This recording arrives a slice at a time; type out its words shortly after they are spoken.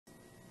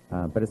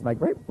But it's my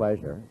great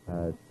pleasure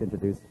to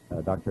introduce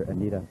Dr.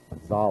 Anita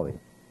Afzali.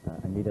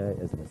 Anita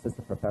is an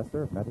assistant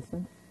professor of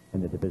medicine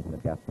in the Division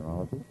of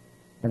Gastroenterology,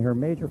 and her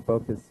major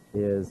focus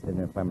is in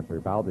inflammatory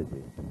bowel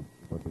disease, and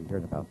we'll be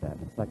hearing about that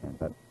in a second.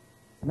 But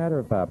as a matter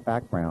of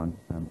background,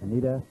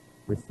 Anita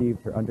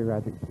received her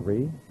undergraduate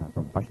degree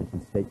from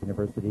Washington State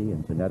University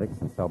in genetics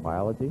and cell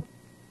biology,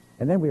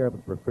 and then we were able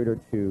to recruit her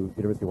to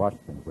University of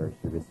Washington, where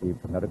she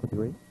received her medical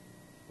degree,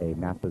 a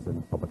master's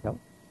in public health,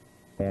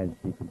 and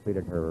she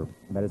completed her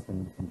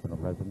medicine internal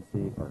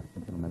residency, or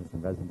internal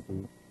medicine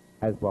residency,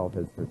 as well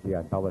as her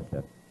GI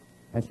fellowship.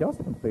 And she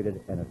also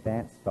completed an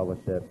advanced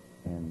fellowship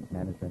in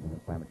management of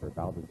inflammatory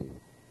bowel disease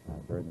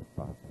during this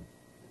process.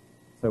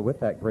 So with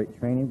that great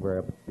training, we were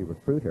able to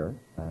recruit her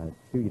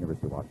to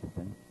University of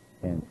Washington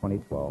in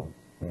 2012,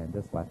 and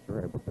this last year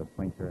we were able to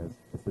appoint her as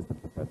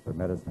assistant professor of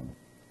medicine.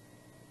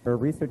 Her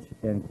research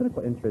and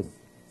clinical interests,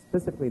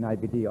 specifically in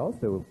IBD,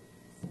 also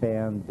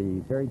span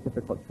the very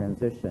difficult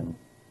transition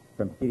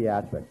from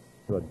pediatrics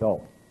to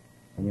adult.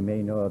 And you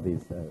may know of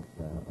these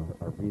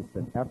a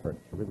recent effort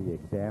to really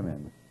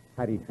examine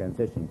how do you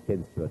transition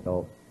kids to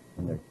adults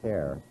in their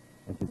care.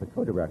 And she's a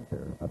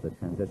co-director of the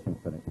transition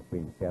clinic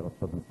between Seattle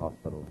Children's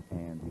Hospital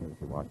and the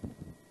University of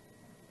Washington.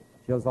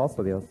 She was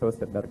also the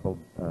associate medical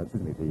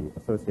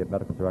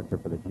director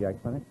for the GI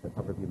clinics at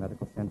Harborview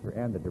Medical Center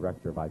and the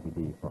director of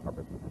IBD for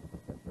Harborview Medical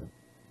Center.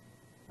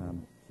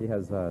 She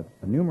has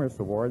numerous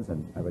awards,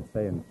 and I would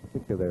say in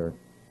particular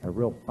a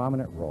real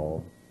prominent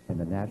role in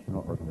the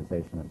national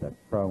organization of the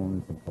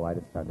Crohn's and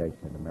Colitis Foundation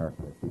in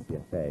America, the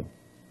CCFA,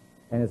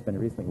 and has been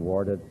recently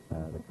awarded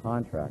the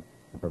contract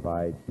to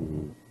provide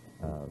the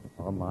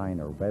online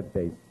or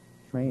web-based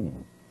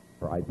training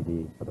for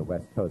IBD for the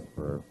West Coast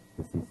for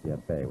the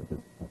CCFA, which is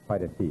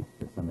quite a feat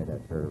for somebody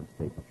at her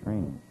state of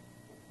training.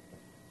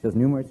 She has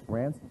numerous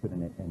grants,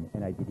 including an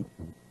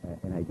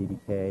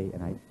NIDDK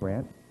NIH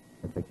grant,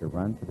 which are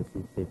run for the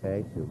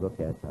CCFA to look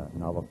at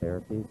novel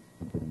therapies,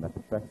 including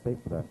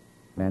methotrexate for the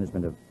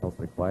management of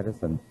ulcerative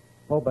colitis, and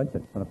a whole bunch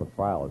of clinical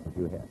trials. If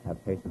you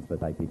have patients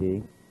with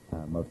IBD,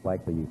 most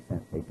likely you've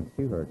sent patients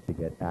to her to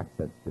get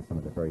access to some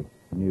of the very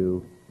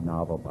new,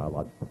 novel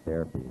biological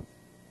therapies.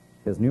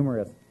 She has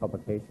numerous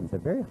publications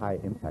at very high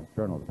impact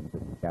journals,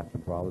 including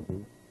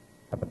Gastroenterology,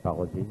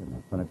 Hepatology, and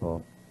the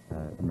Clinical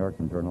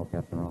American Journal of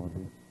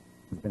Gastroenterology.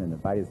 She's been an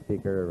invited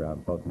speaker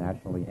both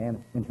nationally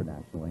and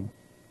internationally.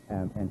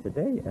 And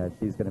today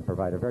she's going to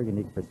provide a very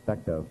unique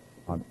perspective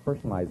on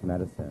personalized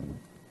medicine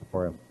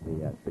for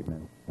the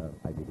treatment of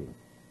IBD.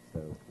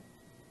 So,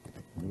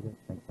 Anita,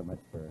 thanks so much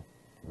for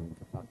agreeing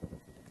to talk with us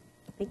today.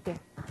 Thank you.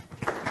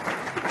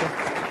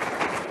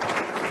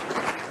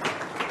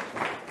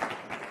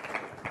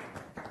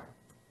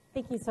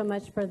 Thank you so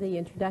much for the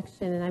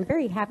introduction, and I'm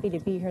very happy to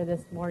be here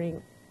this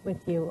morning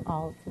with you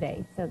all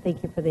today. So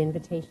thank you for the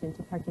invitation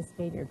to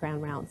participate in your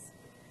ground rounds.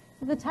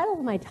 So the title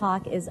of my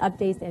talk is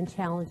Updates and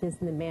Challenges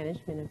in the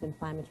Management of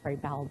Inflammatory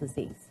Bowel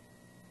Disease.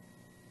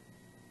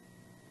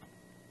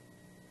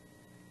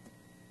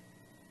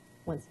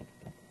 One second,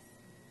 get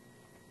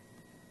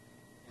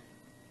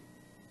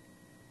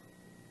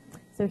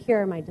this. So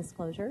here are my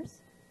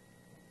disclosures.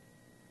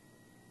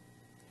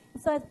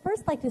 So I'd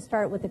first like to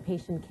start with the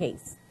patient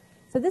case.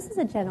 So this is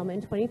a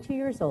gentleman, 22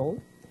 years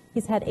old.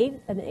 He's had an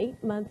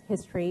 8-month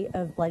history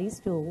of bloody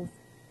stools,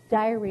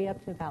 diarrhea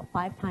up to about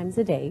 5 times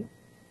a day,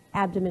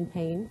 abdomen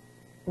pain,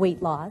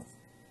 weight loss,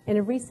 and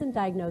a recent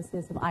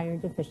diagnosis of iron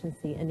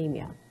deficiency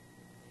anemia.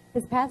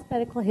 His past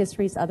medical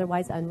history is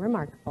otherwise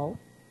unremarkable.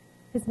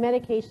 His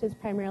medication is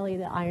primarily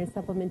the iron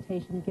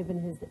supplementation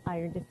given his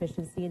iron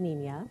deficiency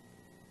anemia.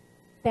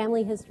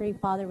 Family history,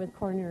 father with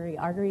coronary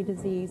artery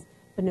disease,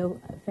 but no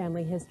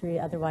family history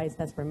otherwise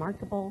that's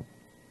remarkable.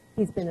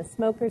 He's been a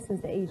smoker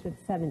since the age of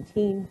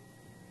 17.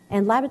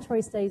 And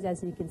laboratory studies,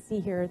 as you can see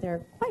here, they're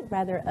quite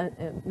rather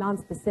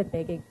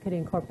nonspecific. It could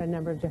incorporate a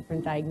number of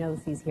different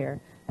diagnoses here.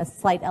 A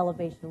slight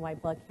elevation in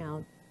white blood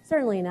count,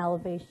 certainly an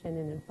elevation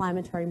in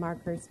inflammatory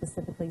markers,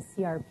 specifically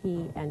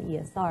CRP and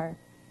ESR,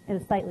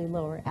 and a slightly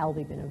lower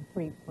albumin of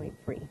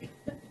 3.3.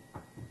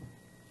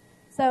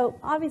 So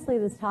obviously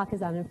this talk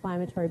is on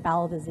inflammatory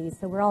bowel disease,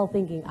 so we're all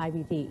thinking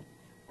IBD.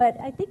 But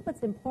I think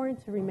what's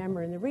important to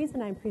remember, and the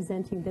reason I'm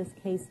presenting this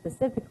case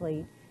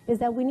specifically, is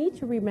that we need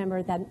to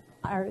remember that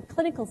our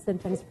clinical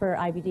symptoms for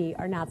IBD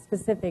are not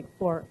specific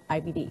for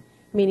IBD,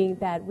 meaning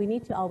that we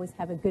need to always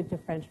have a good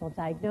differential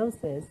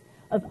diagnosis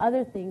of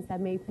other things that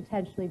may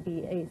potentially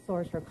be a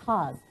source or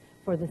cause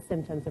for the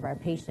symptoms of our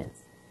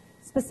patients.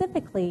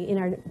 Specifically, in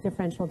our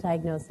differential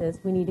diagnosis,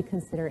 we need to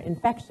consider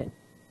infection.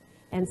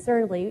 And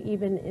certainly,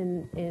 even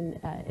in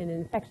an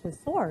infectious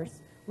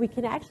source, we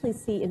can actually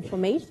see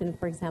inflammation,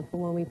 for example,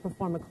 when we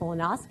perform a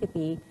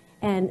colonoscopy,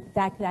 and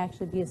that could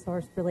actually be a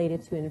source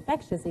related to an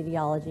infectious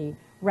etiology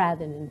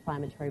rather than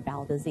inflammatory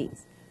bowel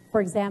disease.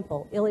 For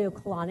example,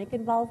 ileocolonic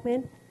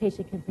involvement,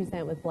 patient can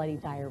present with bloody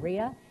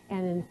diarrhea,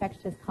 and an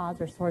infectious cause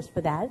or source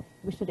for that,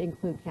 we should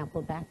include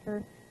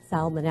Campylobacter,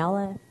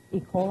 Salmonella, E.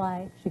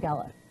 coli,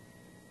 Shigella.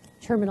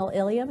 Terminal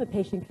ileum, a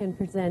patient can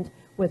present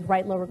with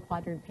right lower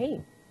quadrant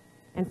pain.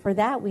 And for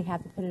that, we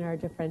have to put in our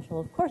differential.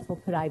 Of course, we'll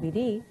put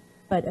IBD,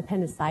 but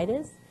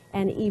appendicitis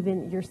and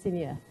even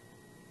Yersinia.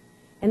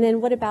 And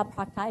then what about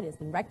proctitis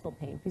and rectal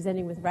pain,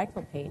 presenting with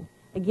rectal pain?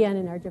 Again,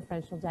 in our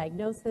differential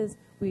diagnosis,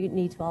 we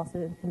need to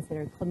also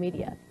consider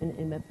chlamydia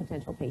in the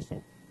potential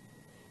patient.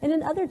 And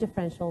then other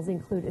differentials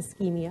include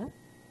ischemia,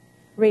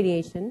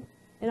 radiation,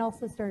 and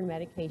also certain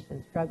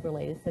medications,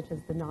 drug-related, such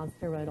as the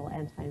non-steroidal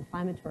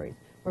anti-inflammatories,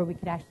 where we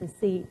could actually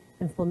see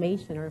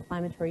inflammation or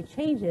inflammatory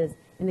changes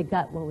in the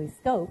gut when we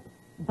scope,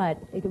 but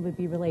it would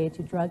be related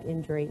to drug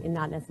injury and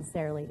not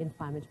necessarily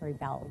inflammatory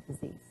bowel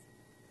disease.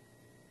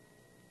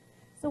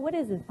 So what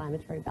is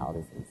inflammatory bowel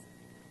disease?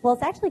 Well,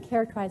 it's actually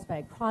characterized by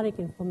a chronic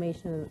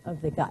inflammation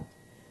of the gut.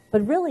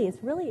 But really,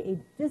 it's really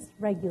a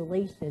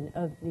dysregulation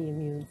of the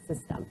immune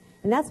system.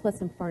 And that's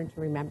what's important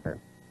to remember.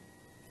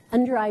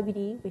 Under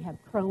IBD, we have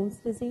Crohn's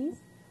disease,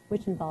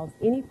 which involves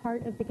any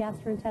part of the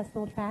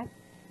gastrointestinal tract,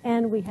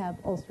 and we have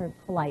ulcerative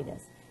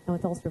colitis. And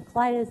with ulcerative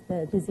colitis,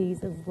 the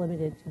disease is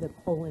limited to the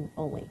colon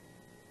only.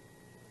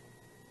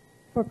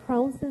 For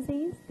Crohn's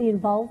disease, the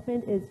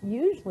involvement is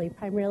usually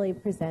primarily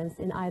presents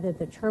in either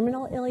the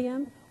terminal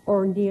ileum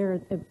or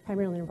near,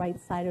 primarily on the right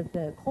side of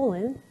the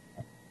colon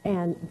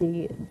and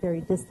the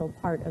very distal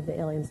part of the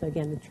ileum, so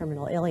again, the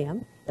terminal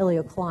ileum,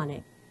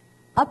 ileocolonic.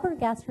 Upper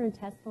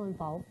gastrointestinal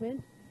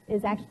involvement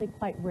is actually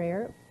quite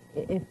rare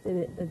if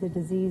the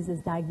disease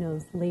is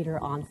diagnosed later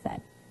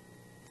onset.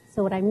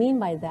 So what I mean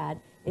by that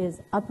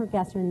is upper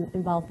gastric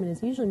involvement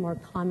is usually more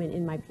common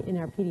in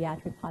our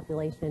pediatric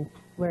population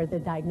where the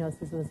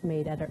diagnosis was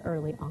made at an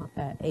early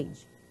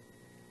age.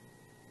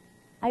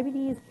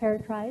 IBD is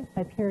characterized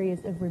by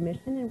periods of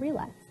remission and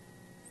relapse.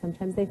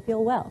 Sometimes they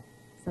feel well.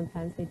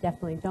 Sometimes they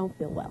definitely don't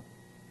feel well.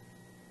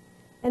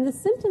 And the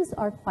symptoms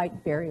are quite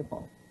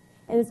variable.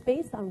 And it's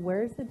based on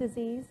where is the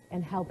disease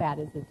and how bad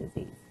is the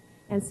disease.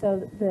 And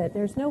so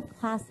there's no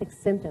classic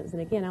symptoms.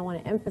 And again, I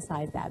want to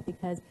emphasize that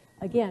because,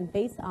 again,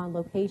 based on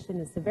location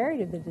and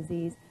severity of the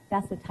disease,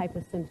 that's the type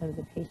of symptoms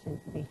a patient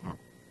may have.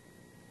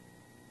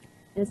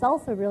 And it's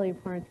also really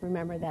important to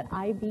remember that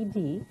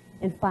IBD,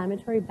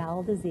 inflammatory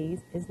bowel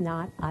disease, is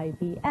not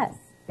IBS,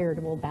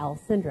 irritable bowel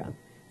syndrome.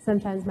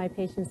 Sometimes my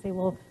patients say,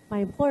 well, my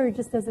employer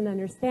just doesn't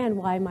understand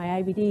why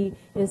my IBD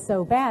is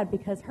so bad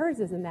because hers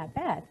isn't that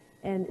bad.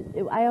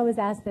 And I always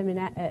ask them,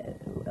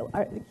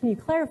 can you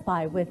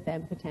clarify with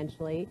them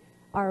potentially,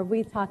 are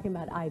we talking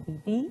about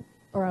IBD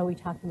or are we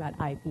talking about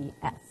IBS?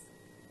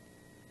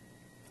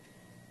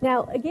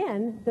 Now,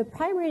 again, the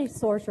primary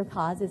source or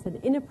cause is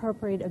an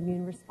inappropriate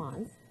immune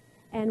response.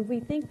 And we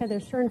think that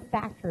there's certain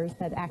factors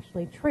that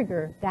actually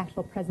trigger the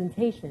actual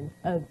presentation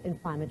of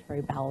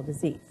inflammatory bowel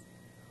disease.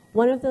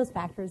 One of those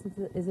factors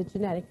is a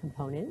genetic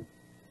component.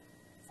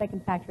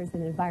 Second factor is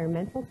an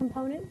environmental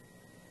component.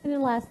 And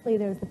then lastly,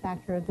 there's the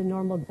factor of the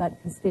normal gut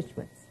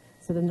constituents,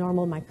 so the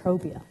normal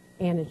microbia,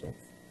 antigens.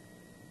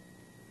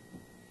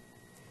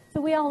 So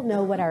we all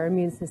know what our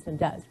immune system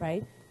does,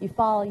 right? You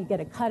fall, you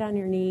get a cut on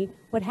your knee,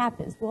 what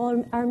happens?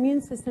 Well, our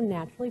immune system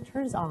naturally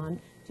turns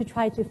on to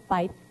try to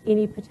fight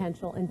any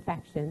potential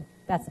infection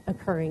that's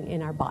occurring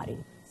in our body.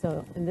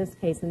 So in this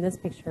case, in this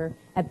picture,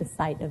 at the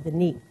site of the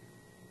knee.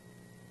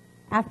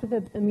 After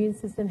the immune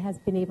system has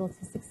been able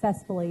to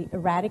successfully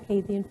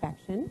eradicate the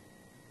infection,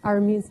 our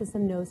immune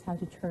system knows how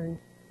to turn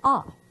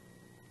off.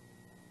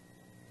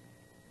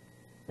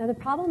 Now, the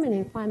problem in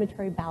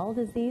inflammatory bowel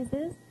disease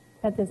is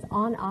that this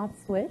on-off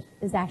switch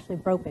is actually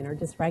broken or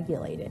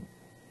dysregulated.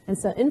 And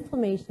so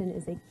inflammation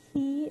is a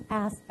key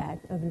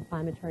aspect of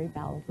inflammatory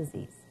bowel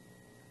disease.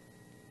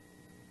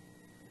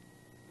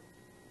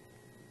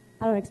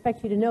 I don't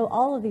expect you to know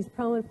all of these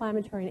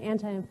pro-inflammatory and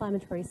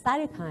anti-inflammatory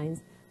cytokines,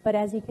 but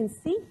as you can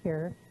see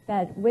here,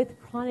 that with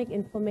chronic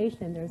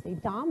inflammation, there's a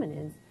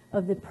dominance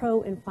of the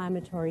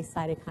pro-inflammatory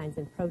cytokines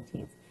and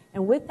proteins.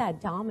 And with that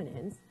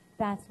dominance,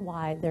 that's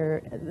why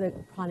the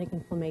chronic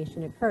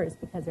inflammation occurs,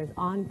 because there's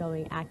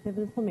ongoing active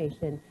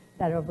inflammation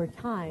that over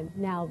time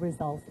now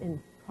results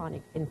in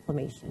chronic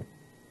inflammation.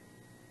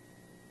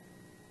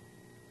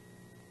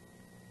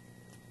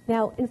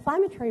 Now,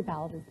 inflammatory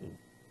bowel disease,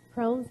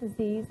 Crohn's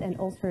disease and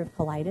ulcerative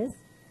colitis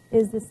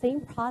is the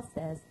same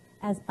process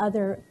as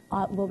other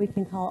what we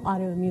can call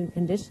autoimmune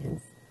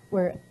conditions,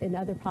 where in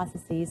other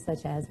processes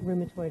such as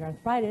rheumatoid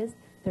arthritis,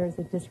 there's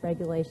a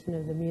dysregulation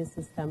of the immune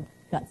system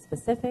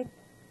gut-specific.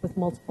 With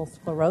multiple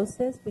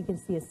sclerosis, we can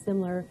see a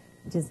similar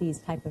disease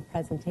type of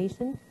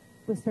presentation.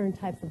 With certain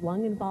types of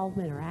lung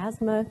involvement or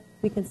asthma,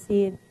 we can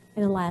see it.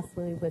 And then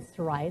lastly, with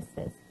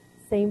psoriasis,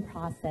 same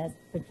process,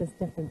 but just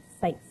different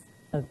sites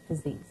of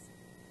disease.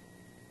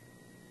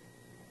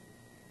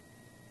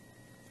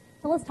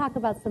 So let's talk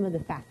about some of the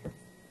factors.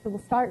 So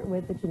we'll start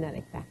with the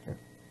genetic factor.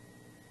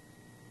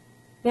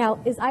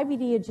 Now, is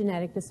IBD a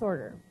genetic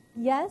disorder?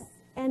 Yes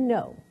and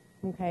no.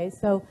 Okay,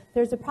 so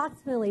there's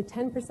approximately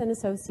 10%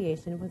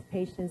 association with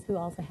patients who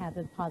also have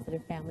a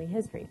positive family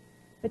history.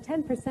 But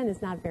 10%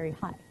 is not very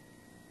high.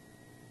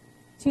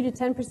 2 to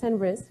 10%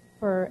 risk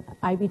for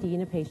IBD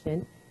in a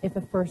patient if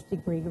a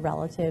first-degree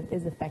relative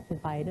is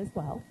affected by it as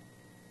well.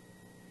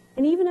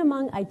 And even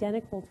among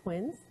identical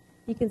twins,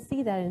 you can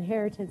see that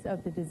inheritance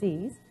of the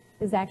disease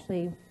is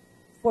actually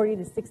 40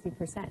 to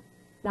 60%,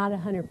 not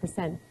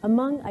 100%,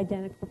 among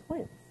identical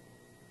twins.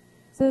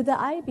 So the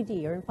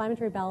IBD, or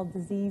inflammatory bowel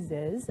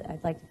diseases,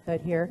 I'd like to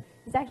put here,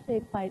 is actually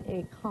quite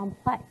a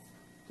complex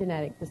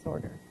genetic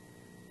disorder.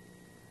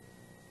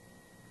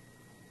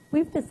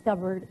 We've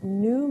discovered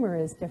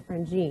numerous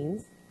different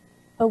genes,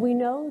 but we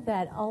know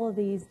that all of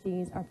these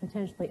genes are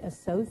potentially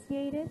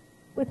associated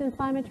with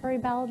inflammatory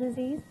bowel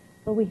disease,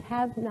 but we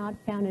have not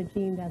found a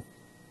gene that's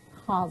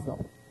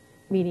causal,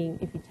 meaning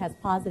if you test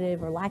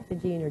positive or lack the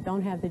gene or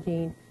don't have the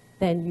gene,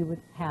 then you would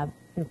have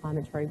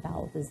inflammatory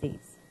bowel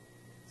disease.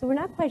 So we're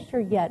not quite sure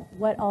yet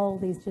what all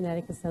these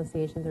genetic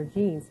associations or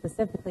genes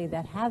specifically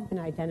that have been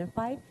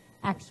identified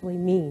actually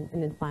mean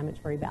in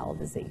inflammatory bowel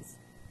disease.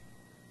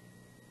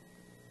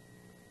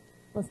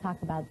 Let's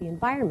talk about the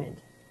environment.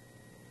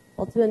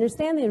 Well, to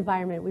understand the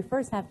environment, we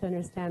first have to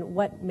understand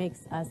what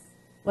makes us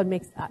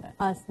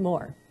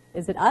more.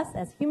 Is it us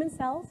as human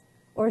cells,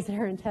 or is it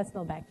our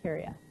intestinal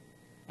bacteria?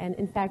 And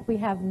in fact, we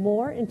have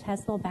more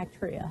intestinal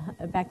bacteria,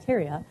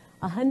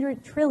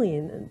 100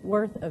 trillion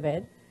worth of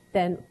it,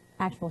 than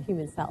actual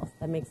human cells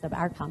that makes up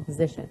our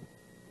composition.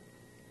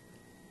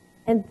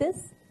 And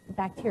this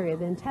bacteria,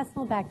 the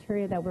intestinal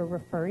bacteria that we're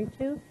referring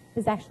to,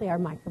 is actually our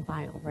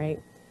microbiome,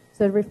 right?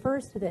 So it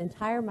refers to the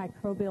entire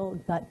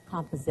microbial gut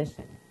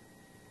composition.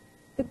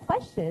 The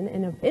question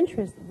and of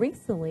interest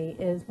recently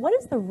is, what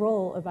is the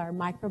role of our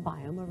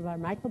microbiome, of our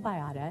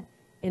microbiota,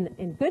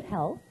 in good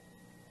health?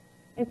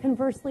 And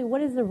conversely,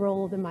 what is the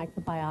role of the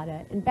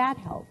microbiota in bad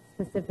health,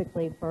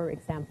 specifically, for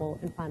example,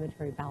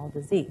 inflammatory bowel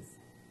disease?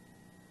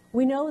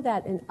 We know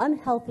that an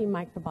unhealthy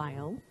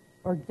microbiome,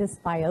 or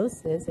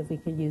dysbiosis, if we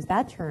could use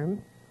that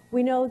term,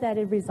 we know that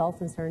it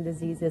results in certain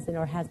diseases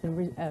or has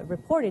been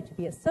reported to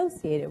be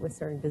associated with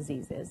certain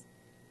diseases,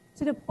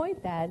 to the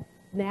point that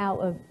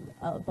now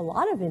of a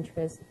lot of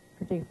interest,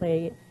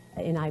 particularly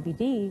in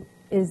IBD,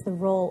 is the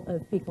role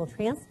of fecal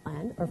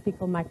transplant or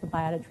fecal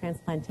microbiota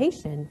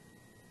transplantation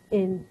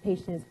in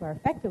patients who are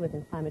affected with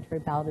inflammatory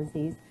bowel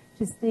disease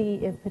to see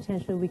if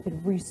potentially we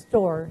could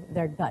restore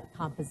their gut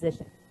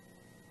composition.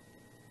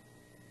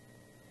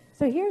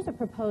 So here's a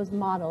proposed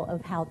model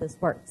of how this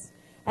works.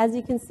 As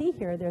you can see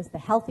here, there's the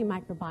healthy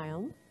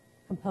microbiome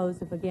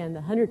composed of, again, the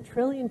 100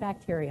 trillion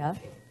bacteria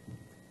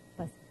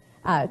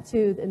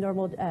to the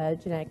normal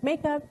genetic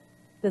makeup.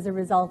 Does it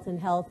result in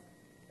health,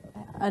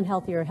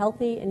 unhealthy or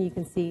healthy? And you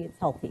can see it's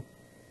healthy.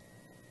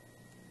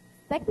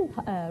 Second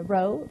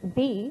row,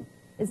 B,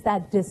 is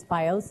that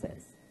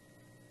dysbiosis.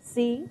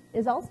 C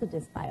is also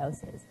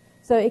dysbiosis.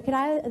 So it could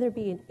either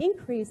be an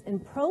increase in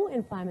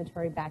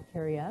pro-inflammatory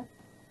bacteria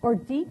or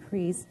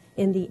decrease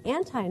in the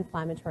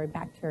anti-inflammatory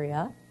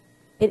bacteria.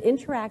 It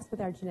interacts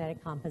with our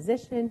genetic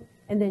composition,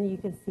 and then you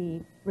can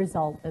see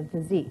result of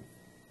disease.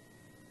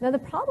 Now, the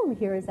problem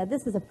here is that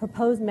this is a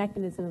proposed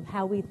mechanism of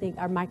how we think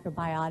our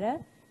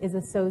microbiota is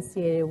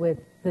associated with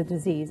the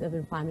disease of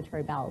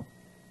inflammatory bowel.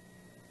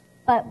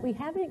 But we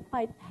haven't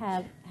quite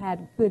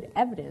had good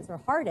evidence or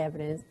hard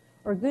evidence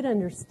or good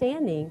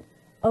understanding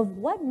of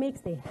what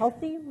makes a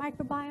healthy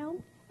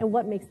microbiome and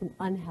what makes an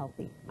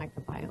unhealthy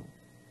microbiome.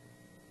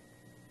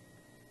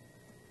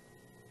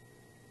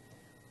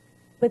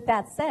 With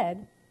that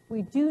said,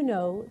 we do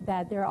know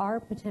that there are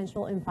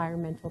potential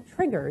environmental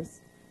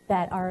triggers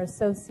that are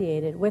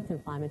associated with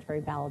inflammatory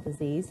bowel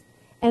disease.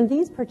 And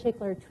these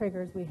particular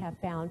triggers we have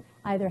found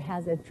either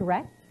has a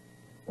direct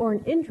or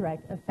an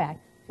indirect effect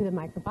to the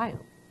microbiome.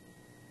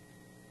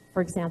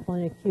 For example,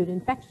 an acute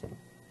infection,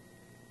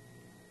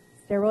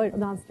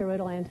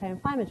 non-steroidal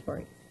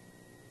anti-inflammatories,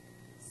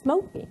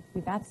 smoking,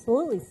 we've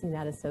absolutely seen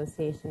that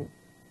association,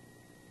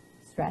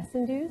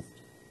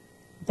 stress-induced,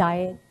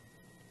 diet,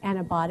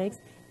 antibiotics.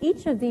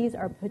 Each of these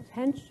are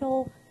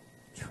potential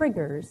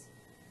triggers.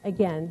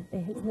 Again,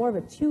 it's more of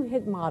a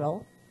two-hit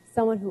model.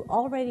 Someone who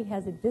already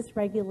has a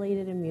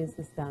dysregulated immune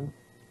system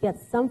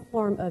gets some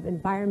form of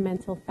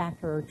environmental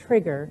factor or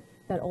trigger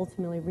that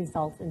ultimately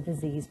results in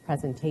disease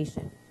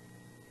presentation.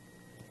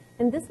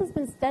 And this has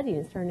been studied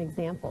in certain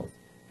examples.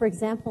 For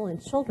example, in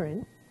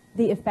children,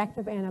 the effect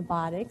of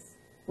antibiotics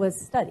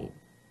was studied.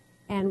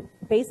 And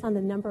based on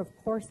the number of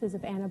courses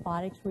of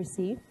antibiotics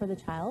received for the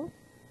child,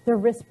 their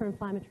risk for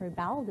inflammatory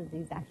bowel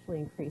disease actually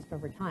increased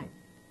over time.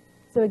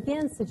 So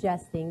again,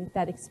 suggesting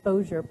that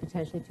exposure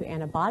potentially to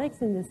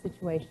antibiotics in this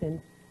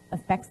situation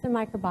affects the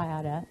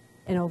microbiota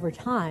and over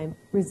time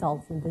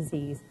results in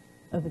disease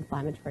of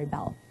inflammatory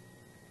bowel.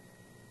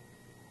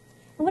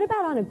 And what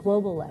about on a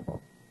global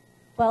level?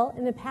 Well,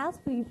 in the past,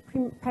 we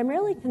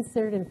primarily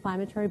considered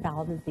inflammatory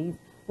bowel disease,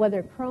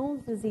 whether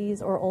Crohn's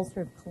disease or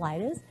ulcerative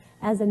colitis,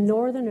 as a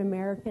Northern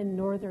American,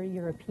 Northern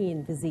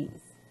European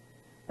disease.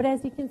 But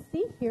as you can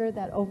see here,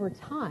 that over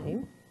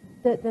time,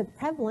 the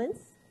prevalence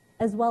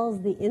as well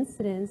as the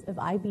incidence of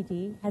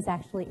IBD has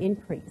actually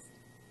increased.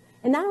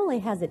 And not only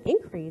has it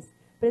increased,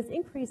 but it's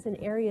increased in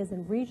areas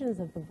and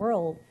regions of the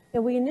world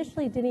that we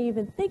initially didn't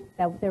even think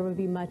that there would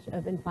be much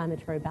of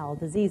inflammatory bowel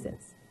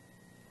diseases.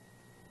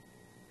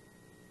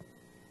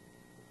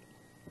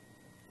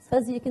 So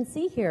as you can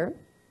see here,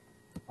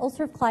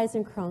 Ulcerative colitis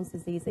and Crohn's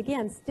disease,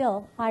 again,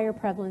 still higher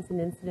prevalence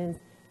and incidence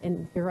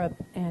in Europe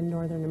and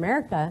Northern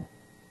America.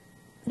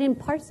 But in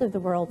parts of the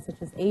world, such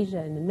as Asia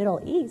and the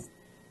Middle East,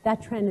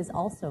 that trend is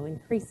also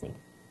increasing.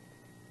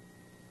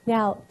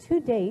 Now, to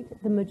date,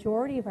 the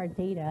majority of our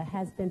data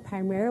has been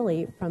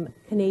primarily from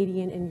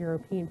Canadian and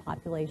European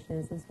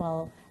populations, as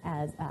well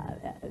as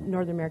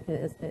North American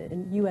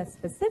and U.S.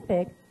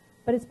 specific,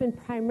 but it's been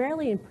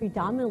primarily and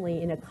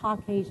predominantly in a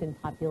Caucasian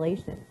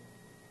population.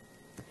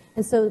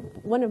 And so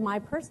one of my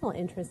personal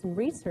interests in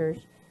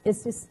research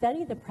is to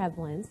study the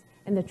prevalence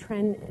and the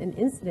trend and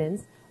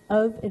incidence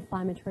of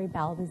inflammatory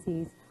bowel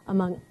disease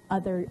among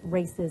other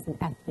races and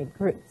ethnic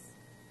groups.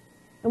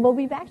 And what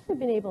we've actually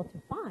been able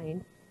to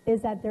find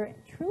is that there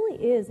truly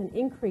is an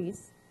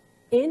increase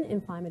in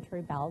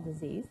inflammatory bowel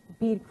disease,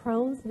 be it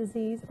Crohn's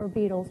disease or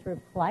be it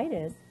ulcerative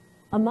colitis,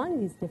 among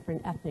these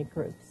different ethnic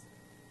groups.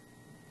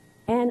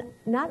 And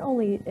not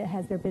only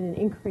has there been an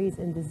increase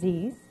in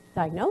disease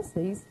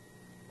diagnoses,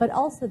 but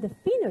also the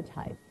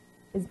phenotype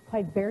is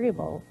quite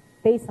variable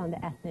based on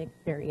the ethnic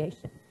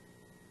variation.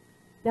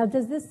 Now,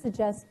 does this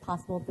suggest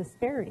possible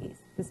disparities?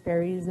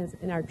 Disparities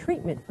in our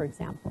treatment, for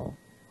example,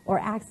 or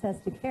access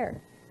to care?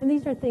 And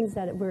these are things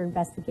that we're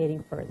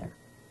investigating further.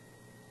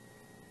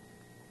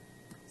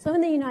 So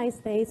in the United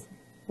States,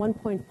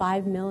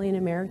 1.5 million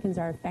Americans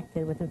are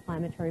affected with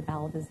inflammatory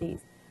bowel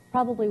disease.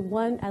 Probably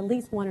at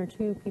least one or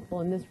two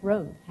people in this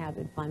room have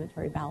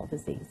inflammatory bowel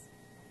disease.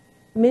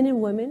 Men and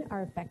women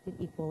are affected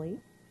equally,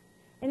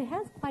 and it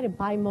has quite a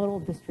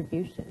bimodal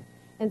distribution.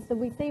 And so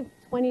we say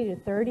 20 to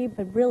 30,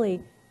 but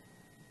really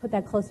put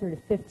that closer to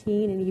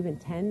 15 and even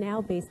 10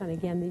 now, based on,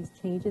 again, these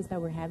changes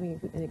that we're having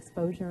in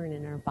exposure and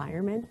in our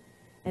environment.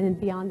 And then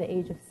beyond the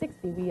age of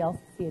 60, we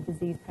also see a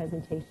disease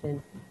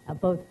presentation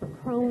both for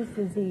Crohn's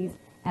disease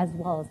as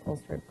well as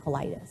ulcerative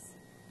colitis.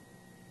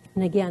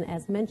 And again,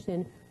 as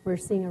mentioned, we're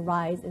seeing a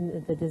rise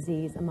in the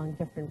disease among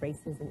different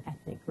races and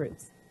ethnic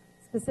groups.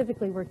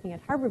 Specifically working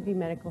at Harborview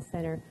Medical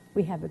Center,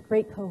 we have a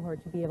great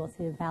cohort to be able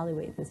to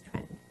evaluate this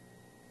trend.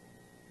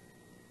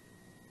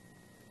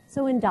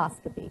 So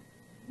endoscopy.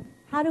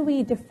 How do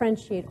we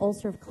differentiate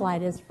ulcerative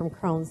colitis from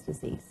Crohn's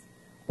disease?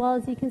 Well,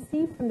 as you can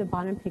see from the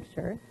bottom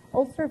picture,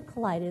 ulcerative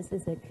colitis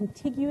is a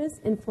contiguous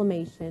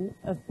inflammation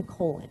of the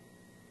colon.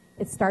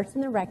 It starts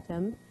in the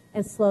rectum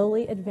and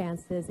slowly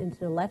advances into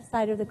the left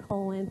side of the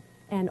colon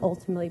and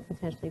ultimately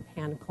potentially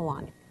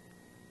pancolonic.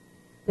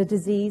 The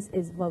disease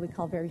is what we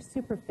call very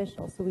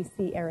superficial, so we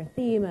see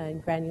erythema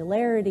and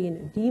granularity and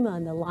edema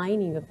in the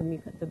lining of the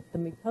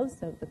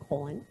mucosa of the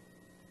colon.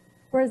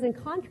 Whereas in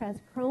contrast,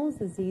 Crohn's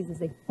disease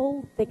is a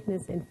full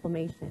thickness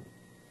inflammation.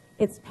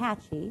 It's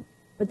patchy,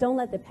 but don't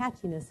let the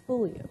patchiness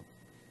fool you,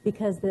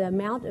 because the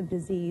amount of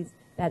disease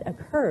that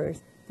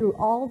occurs through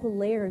all the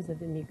layers of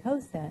the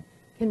mucosa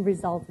can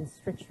result in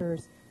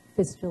strictures,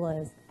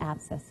 fistulas,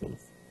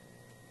 abscesses.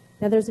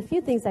 Now, there's a few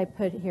things I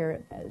put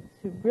here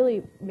to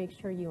really make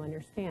sure you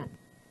understand.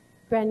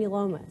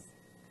 Granulomas,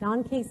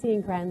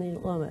 non-casein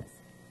granulomas,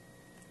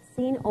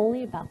 seen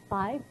only about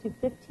 5 to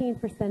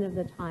 15% of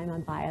the time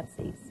on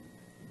biopsies.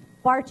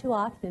 Far too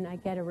often, I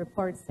get a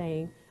report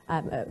saying,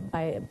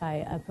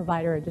 by a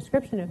provider, a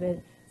description of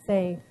it,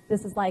 saying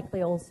this is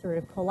likely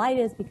ulcerative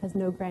colitis because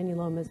no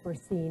granulomas were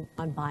seen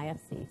on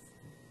biopsies.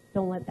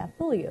 Don't let that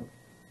fool you.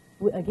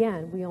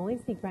 Again, we only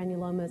see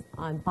granulomas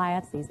on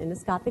biopsies,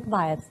 endoscopic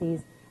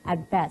biopsies,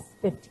 at best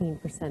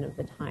 15% of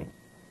the time.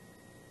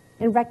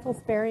 In rectal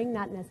sparing,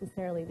 not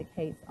necessarily the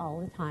case all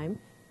the time,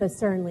 but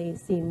certainly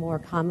seen more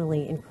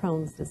commonly in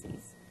Crohn's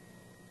disease.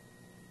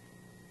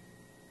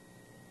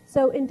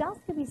 So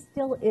endoscopy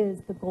still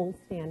is the gold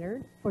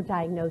standard for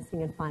diagnosing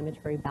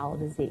inflammatory bowel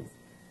disease,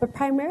 but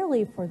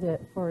primarily for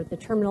the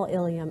terminal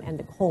ileum and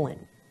the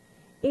colon.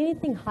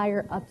 Anything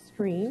higher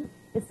upstream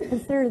is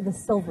considered the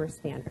silver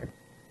standard.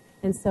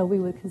 And so we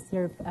would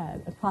consider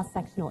a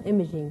cross-sectional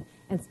imaging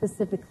and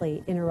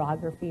specifically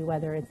interrography,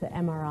 whether it's an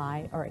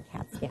MRI or a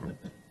CAT scan.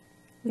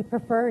 We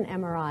prefer an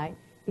MRI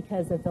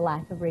because of the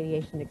lack of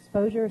radiation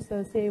exposure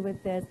associated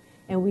with this,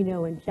 and we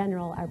know in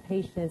general our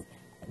patients,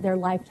 their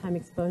lifetime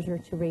exposure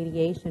to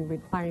radiation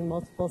requiring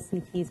multiple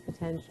CTs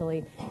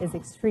potentially is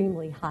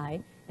extremely high,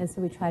 and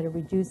so we try to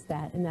reduce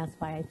that, and that's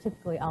why I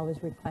typically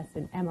always request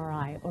an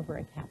MRI over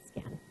a CAT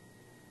scan.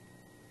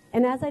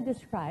 And as I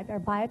described, our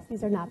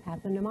biopsies are not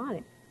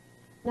pathognomonic.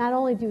 Not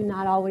only do we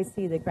not always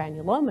see the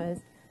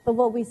granulomas, but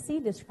what we see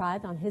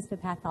described on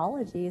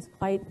histopathology is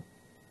quite,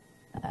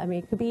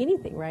 it could be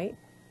anything, right?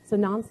 So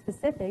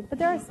non-specific, but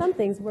there are some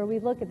things where we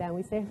look at that and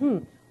we say,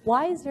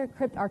 why is there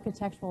crypt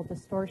architectural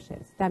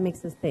distortions? That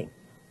makes us think.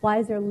 Why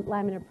is there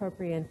lamina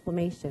propria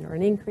inflammation or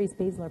an increased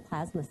basilar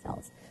plasma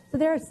cells? So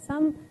there are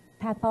some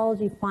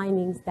pathology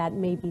findings that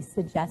may be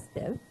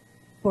suggestive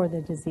for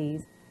the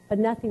disease, but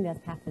nothing that's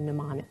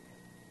pathognomonic.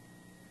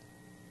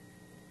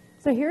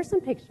 So here are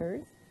some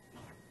pictures.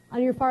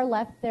 On your far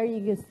left there,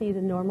 you can see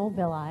the normal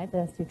villi,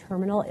 that's the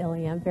terminal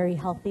ileum, very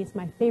healthy. It's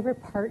my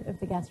favorite part of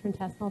the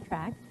gastrointestinal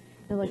tract.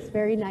 It looks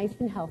very nice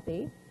and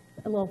healthy,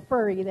 a little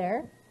furry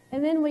there.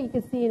 And then what you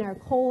can see in our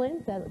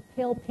colon, the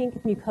pale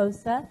pink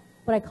mucosa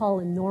what I call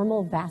a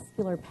normal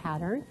vascular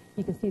pattern.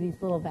 You can see these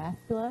little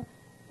vascula,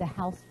 the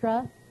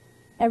haustra.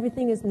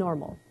 Everything is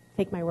normal.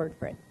 Take my word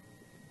for it.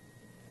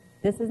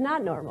 This is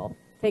not normal.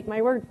 Take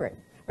my word for it,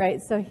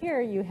 right? So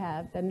here you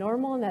have the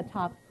normal in that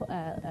top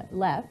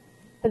left,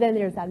 but then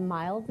there's that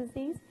mild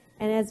disease.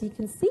 And as you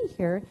can see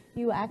here,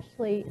 you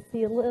actually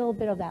see a little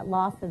bit of that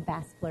loss of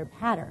vascular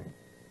pattern.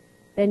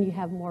 Then you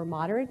have more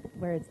moderate,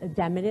 where it's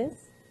edematous.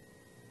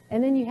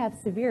 And then you have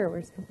severe, where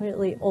it's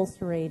completely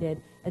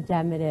ulcerated,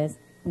 edematous,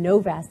 no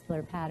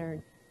vascular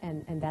pattern,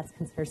 and that's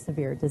considered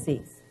severe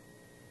disease.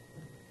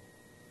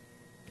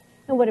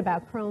 And what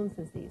about Crohn's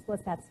disease?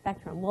 What's that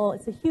spectrum? Well,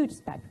 it's a huge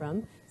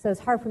spectrum, so it's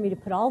hard for me to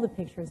put all the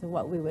pictures of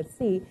what we would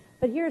see,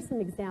 but here are some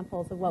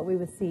examples of what we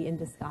would see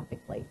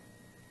endoscopically.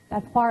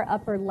 That far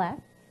upper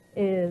left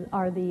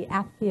are the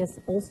aqueous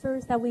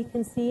ulcers that we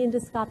can see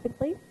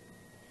endoscopically.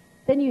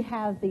 Then you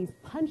have these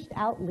punched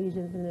out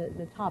lesions in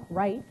the top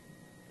right,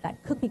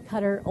 that cookie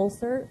cutter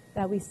ulcer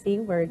that we see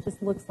where it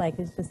just looks like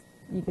it's just,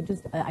 you could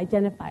just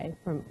identify it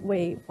from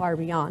way far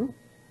beyond.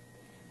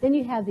 Then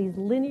you have these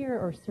linear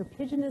or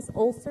serpiginous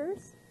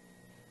ulcers,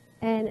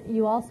 and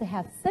you also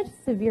have such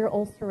severe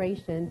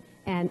ulceration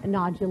and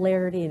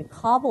nodularity and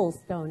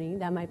cobblestoning,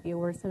 that might be a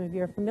word some of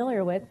you are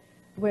familiar with,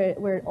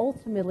 where it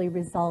ultimately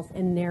results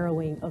in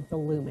narrowing of the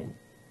lumen.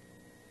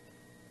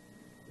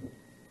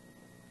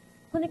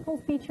 Clinical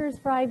features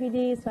for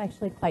IBD is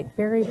actually quite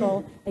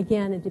variable.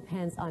 Again, it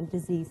depends on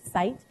disease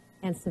site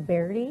and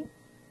severity.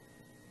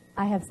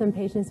 I have some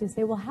patients who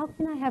say, well, how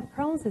can I have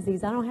Crohn's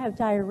disease? I don't have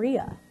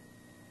diarrhea.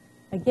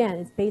 Again,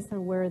 it's based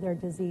on where their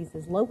disease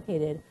is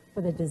located for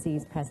the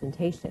disease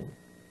presentation.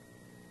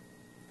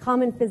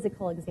 Common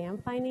physical exam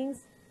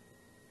findings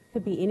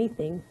could be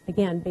anything,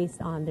 again,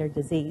 based on their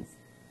disease.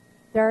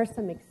 There are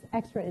some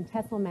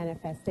extraintestinal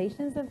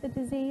manifestations of the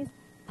disease: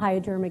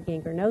 pyoderma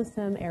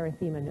gangrenosum,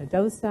 erythema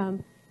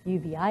nodosum,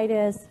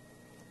 uveitis,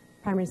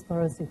 primary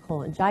sclerosing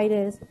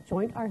cholangitis,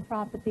 joint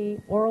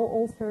arthropathy, oral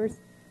ulcers.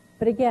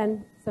 But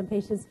again, some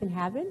patients can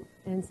have it,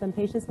 and some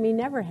patients may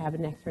never have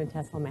an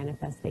extraintestinal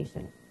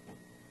manifestation.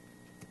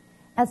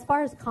 As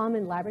far as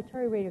common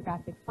laboratory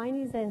radiographic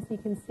findings, as you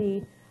can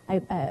see,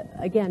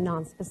 again,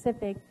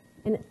 nonspecific,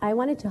 and I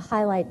wanted to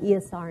highlight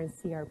ESR and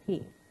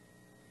CRP.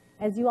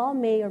 As you all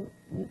may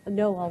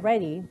know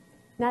already,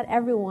 not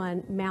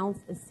everyone mounts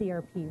a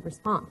CRP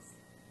response.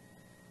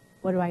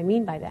 What do I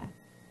mean by that?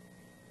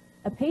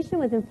 A patient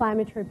with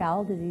inflammatory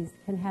bowel disease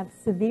can have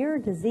severe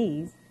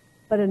disease,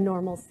 but a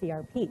normal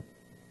CRP.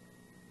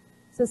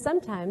 So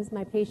sometimes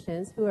my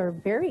patients who are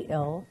very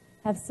ill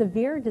have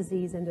severe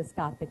disease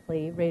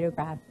endoscopically,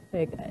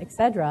 radiographic,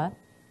 etc.,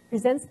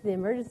 presents to the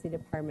emergency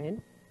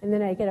department, and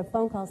then I get a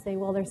phone call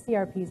saying, well, their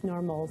CRP is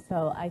normal,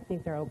 so I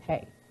think they're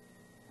okay,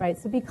 right?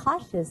 So be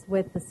cautious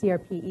with the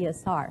CRP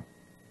ESR,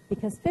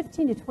 because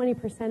 15 to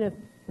 20% of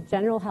the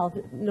general health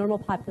normal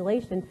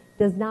population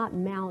does not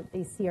mount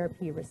a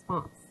CRP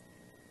response.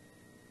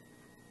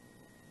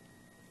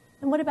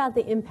 And what about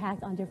the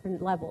impact on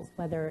different levels,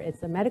 whether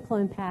it's a medical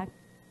impact,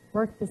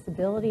 work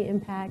disability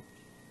impact?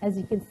 As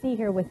you can see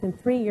here, within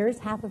 3 years,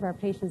 half of our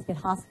patients get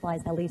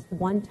hospitalized at least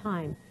one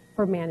time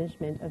for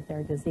management of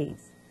their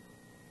disease.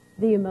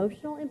 The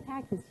emotional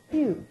impact is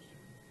huge.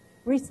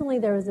 Recently,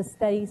 there was a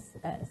study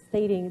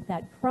stating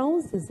that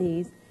Crohn's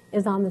disease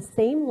is on the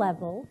same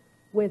level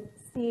with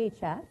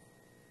CHF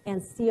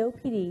and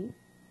COPD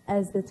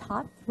as the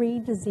top 3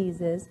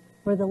 diseases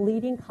for the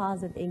leading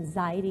cause of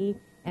anxiety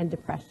and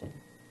depression.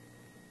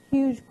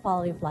 Huge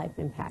quality of life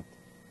impact.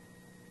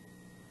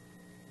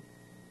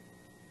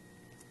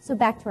 So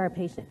back to our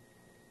patient.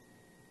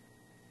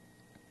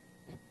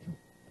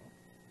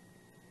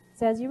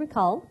 So as you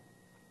recall,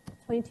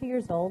 22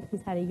 years old,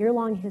 he's had a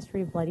year-long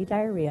history of bloody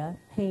diarrhea,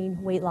 pain,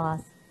 weight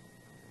loss,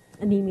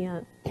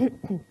 anemia,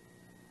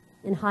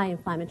 and high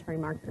inflammatory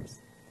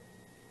markers.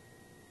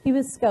 He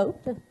was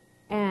scoped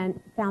and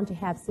found to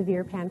have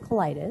severe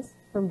pancolitis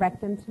from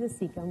rectum to the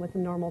cecum with a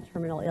normal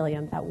terminal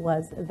ileum that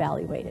was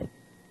evaluated.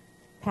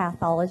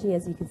 Pathology,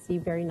 as you can see,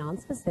 very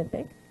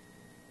nonspecific.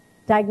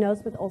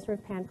 Diagnosed with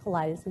ulcerative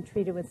pancolitis and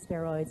treated with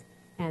steroids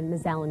and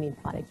mesalamine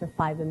products, or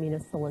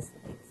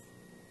 5-aminosalicylates.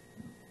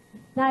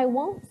 Now, I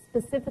won't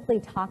specifically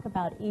talk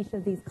about each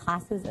of these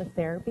classes of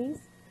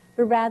therapies,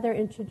 but rather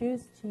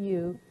introduce to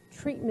you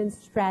treatment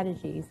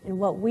strategies and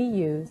what we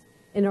use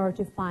in order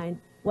to find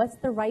what's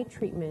the right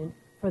treatment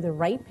for the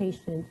right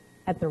patient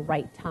at the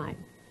right time,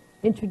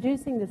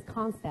 introducing this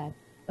concept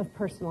of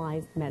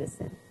personalized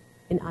medicine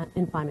in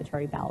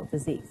inflammatory bowel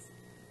disease.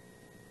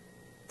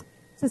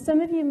 So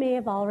some of you may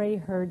have already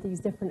heard these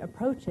different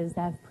approaches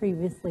that have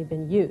previously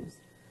been used,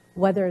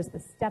 whether it's the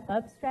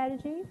step-up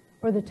strategy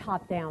or the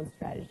top-down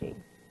strategy.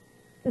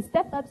 The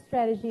step-up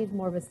strategy is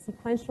more of a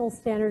sequential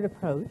standard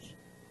approach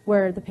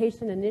where the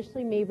patient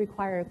initially may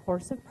require a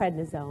course of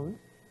prednisone.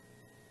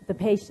 The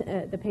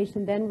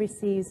patient then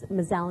receives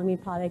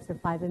mesalamine products or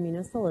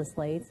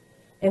 5-aminosalicylates.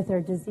 If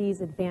their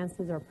disease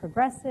advances or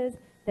progresses,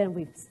 then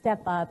we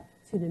step up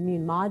to the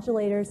immune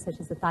modulators such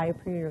as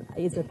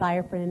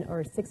azathioprine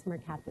or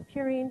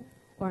 6-mercaptopurine,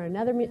 or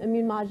another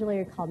immune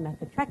modulator called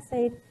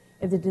methotrexate.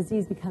 If the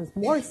disease becomes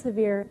more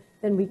severe,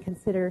 then we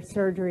consider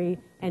surgery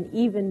and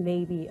even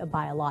maybe a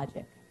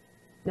biologic.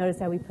 Notice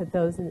that we put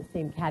those in the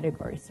same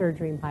category,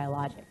 surgery and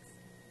biologics.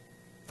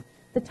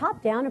 The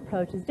top-down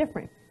approach is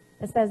different.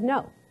 It says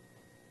no.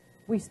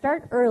 We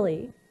start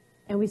early,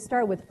 and we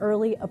start with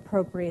early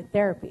appropriate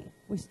therapy.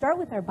 We start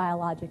with our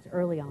biologics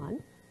early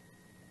on,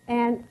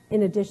 and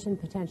in addition,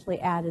 potentially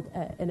added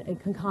a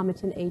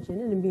concomitant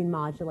agent, an immune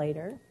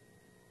modulator.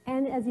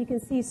 And as you can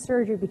see,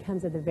 surgery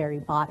becomes at the very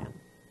bottom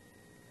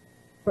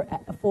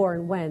for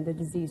and when the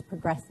disease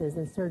progresses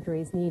and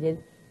surgery is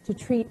needed to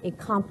treat a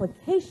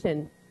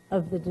complication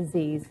of the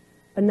disease,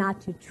 but not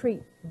to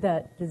treat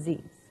the disease.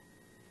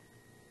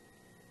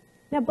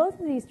 Now, both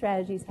of these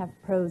strategies have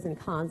pros and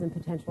cons and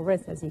potential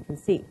risks, as you can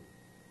see.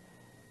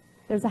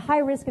 There's a high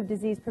risk of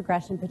disease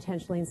progression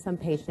potentially in some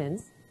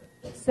patients.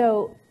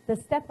 So the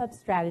step-up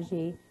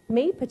strategy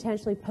may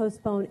potentially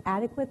postpone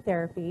adequate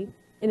therapy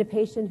in a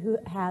patient who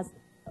has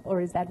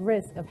or is at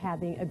risk of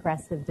having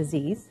aggressive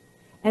disease.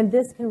 And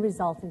this can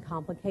result in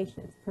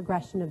complications,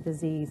 progression of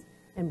disease,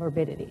 and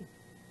morbidity.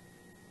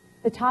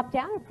 The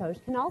top-down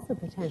approach can also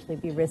potentially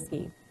be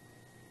risky.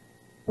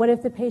 What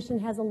if the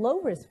patient has a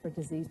low risk for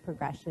disease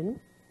progression,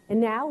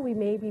 and now we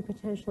may be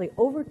potentially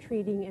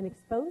over-treating and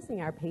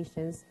exposing our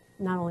patients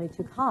not only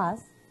to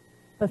costs,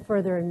 but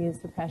further immune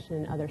suppression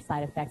and other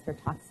side effects or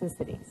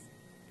toxicities.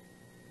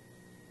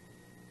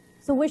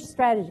 So which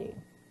strategy?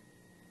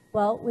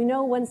 Well, we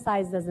know one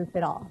size doesn't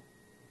fit all.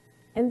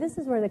 And this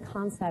is where the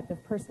concept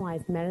of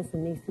personalized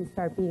medicine needs to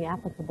start being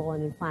applicable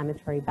in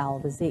inflammatory bowel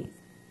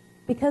disease.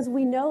 Because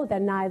we know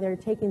that neither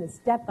taking the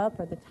step-up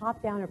or the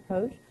top-down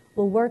approach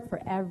will work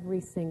for every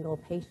single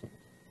patient.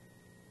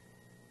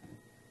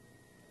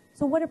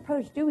 So what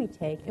approach do we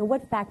take, and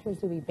what factors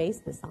do we base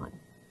this on?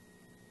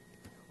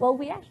 Well,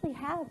 we actually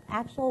have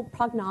actual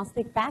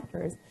prognostic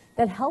factors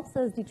that helps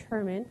us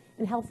determine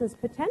and helps us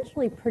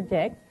potentially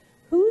predict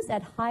who's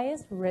at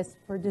highest risk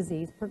for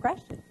disease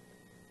progression.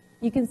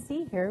 You can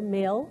see here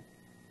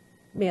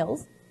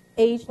males,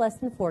 age less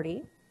than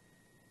 40,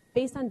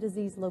 based on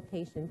disease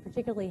location,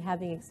 particularly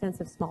having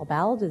extensive small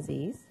bowel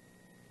disease,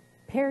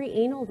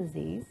 perianal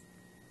disease,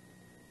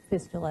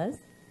 fistulas,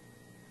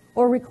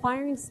 or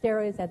requiring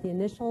steroids at the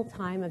initial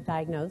time of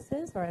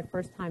diagnosis or at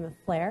first time of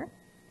flare,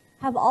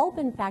 have all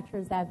been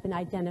factors that have been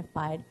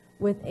identified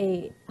with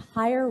a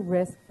higher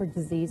risk for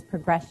disease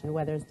progression,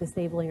 whether it's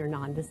disabling or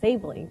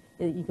non-disabling,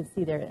 that you can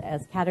see there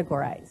as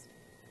categorized.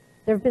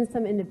 There have been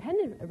some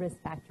independent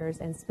risk factors,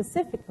 and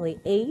specifically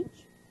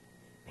age,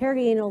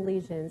 perianal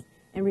lesions,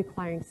 and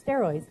requiring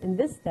steroids in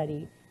this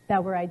study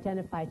that were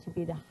identified to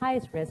be the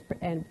highest risk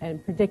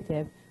and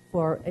predictive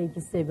for a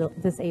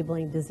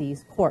disabling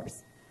disease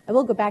course. I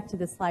will go back to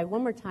this slide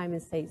one more time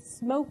and say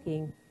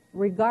smoking,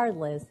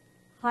 regardless,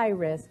 high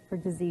risk for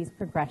disease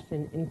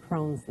progression in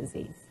Crohn's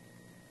disease.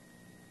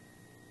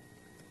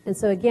 And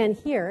so again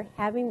here,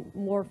 having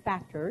more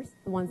factors,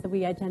 the ones that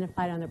we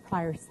identified on the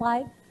prior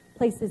slide,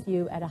 places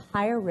you at a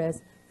higher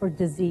risk for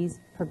disease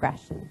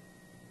progression.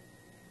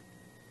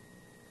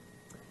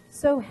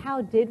 So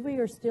how did we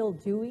or still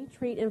do we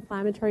treat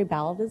inflammatory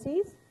bowel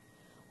disease?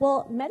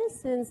 Well, the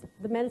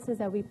medicines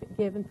that we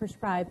give and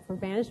prescribe for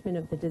management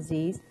of the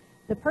disease,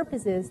 the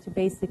purpose is to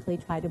basically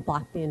try to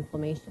block the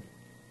inflammation.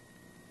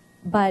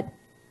 But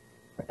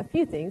a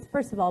few things.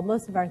 First of all,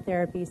 most of our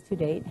therapies to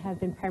date have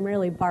been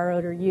primarily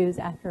borrowed or used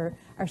after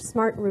our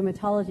smart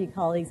rheumatology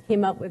colleagues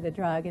came up with a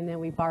drug, and then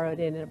we borrowed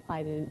it and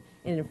applied it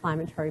in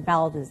inflammatory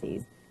bowel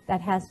disease. That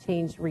has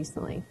changed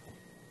recently.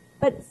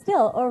 But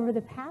still, over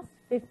the past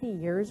 50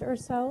 years or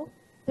so,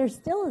 there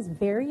still is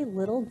very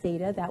little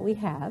data that we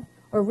have,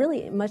 or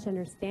really much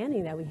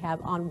understanding that we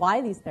have on why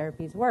these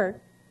therapies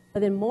work. But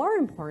then more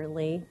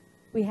importantly,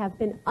 we have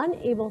been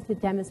unable to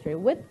demonstrate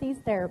with these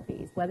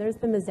therapies, whether it's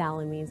the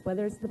mesalamines,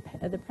 whether it's the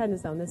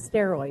prednisone, the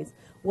steroids,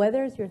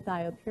 whether it's your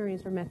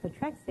thiopurines or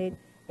methotrexate,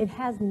 it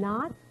has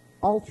not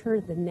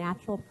altered the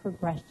natural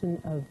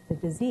progression of the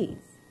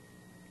disease.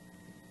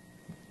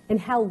 And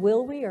how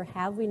will we or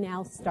have we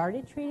now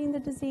started treating the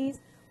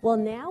disease? Well,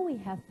 now we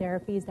have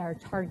therapies that are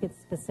target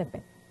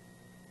specific.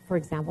 For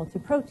example, to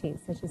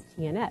proteins such as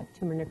TNF,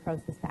 tumor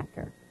necrosis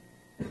factor.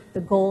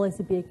 The goal is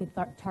to be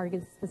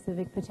target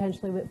specific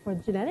potentially for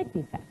genetic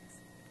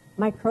defects,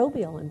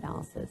 microbial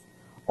imbalances.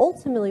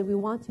 Ultimately, we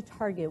want to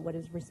target what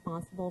is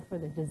responsible for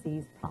the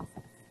disease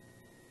process.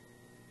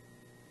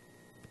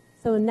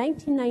 So in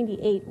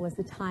 1998 was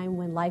the time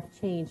when life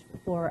changed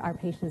for our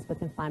patients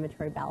with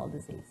inflammatory bowel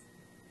disease.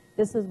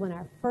 This was when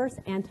our first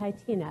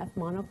anti-TNF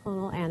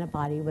monoclonal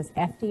antibody was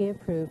FDA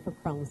approved for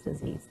Crohn's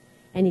disease.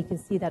 And you can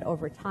see that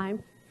over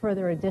time,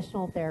 further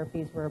additional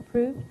therapies were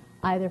approved,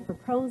 either for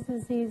Crohn's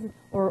disease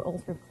or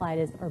ulcerative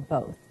colitis or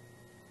both.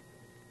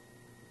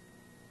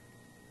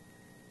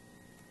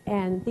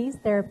 And these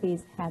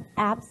therapies have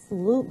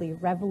absolutely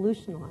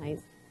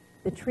revolutionized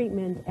the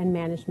treatment and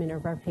management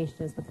of our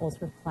patients with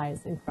ulcerative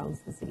colitis and Crohn's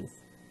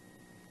disease.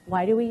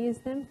 Why do we use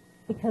them?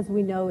 Because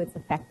we know it's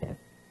effective.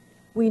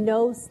 We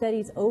know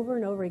studies over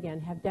and over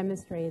again have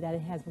demonstrated that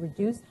it has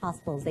reduced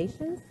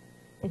hospitalizations,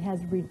 It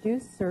has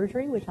reduced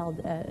surgery, which I'll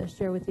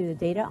share with you the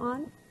data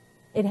on.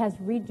 It has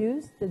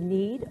reduced the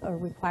need or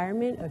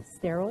requirement of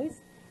steroids,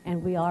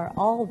 and we are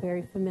all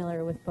very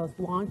familiar with both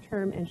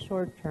long-term and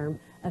short-term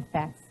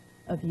effects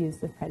of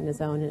use of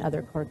prednisone and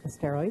other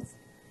corticosteroids.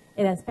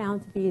 It has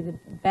found to be the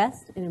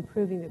best in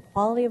improving the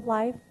quality of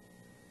life,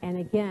 and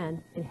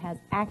again, it has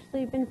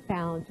actually been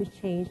found to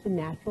change the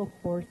natural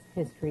course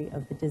history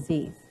of the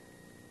disease.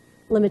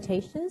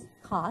 Limitations,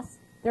 costs,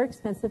 they're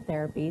expensive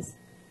therapies,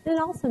 and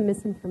also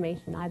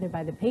misinformation either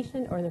by the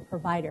patient or the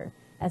provider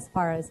as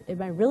far as,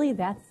 am I really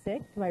that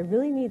sick? Do I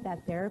really need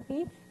that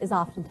therapy? Is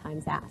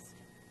oftentimes asked.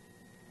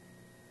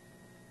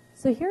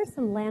 So here are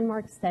some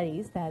landmark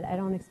studies that I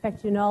don't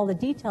expect you to know all the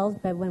details,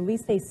 but when we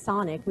say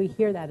SONIC, we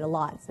hear that a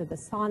lot. So the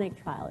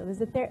SONIC trial, it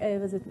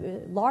was a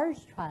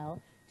large trial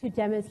to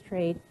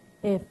demonstrate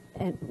if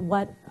and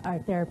what our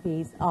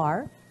therapies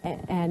are,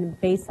 and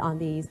based on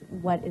these,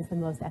 what is the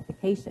most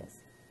efficacious.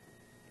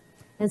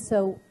 And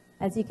so,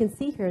 as you can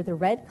see here, the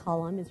red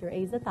column is your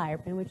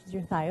azathioprine, which is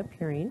your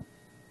thiopurine.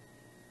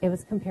 It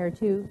was compared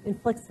to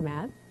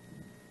infliximab,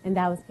 and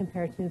that was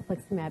compared to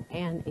infliximab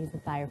and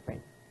azathioprine.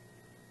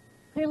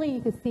 Clearly,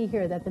 you can see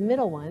here that the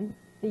middle one,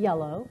 the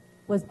yellow,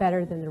 was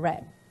better than the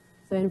red.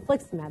 So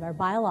infliximab, our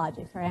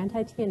biologics, our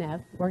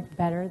anti-TNF, worked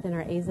better than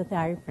our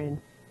azathioprine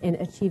in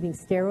achieving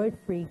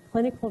steroid-free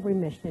clinical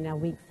remission at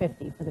week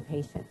 50 for the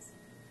patients.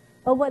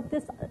 But what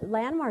this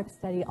landmark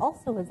study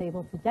also was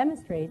able to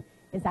demonstrate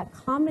is that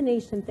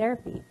combination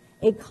therapy,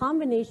 a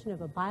combination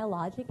of a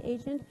biologic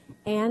agent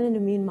and an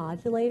immune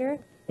modulator,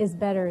 is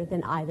better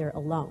than either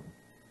alone.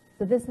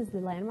 So this is the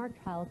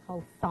landmark trial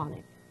called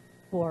SONIC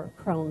for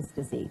Crohn's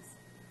disease.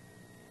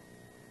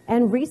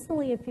 And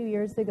recently, a few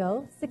years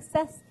ago,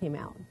 SUCCESS came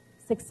out.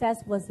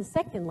 SUCCESS was the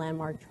second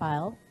landmark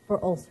trial for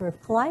ulcerative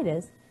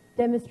colitis,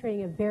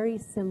 demonstrating a very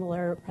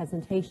similar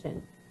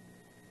presentation.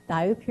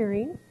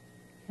 Thiopurine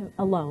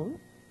alone,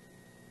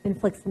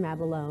 infliximab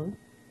alone,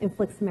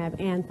 infliximab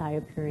and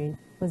thiopurine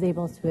was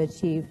able to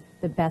achieve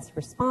the best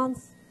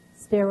response,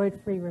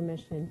 steroid-free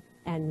remission,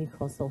 and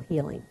mucosal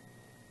healing.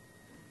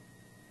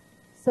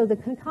 So the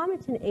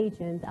concomitant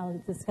agent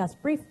I'll discuss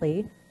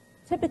briefly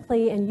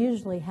typically and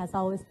usually has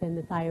always been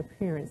the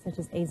thiopurine, such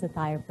as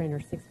azathioprine or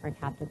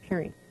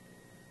 6-mercaptopurine.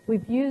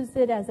 We've used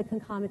it as a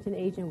concomitant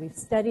agent. We've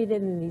studied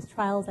it in these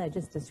trials I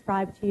just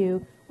described to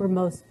you. We're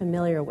most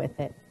familiar with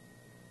it.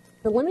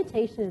 The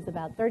limitation is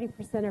about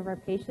 30% of our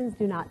patients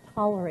do not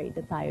tolerate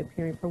the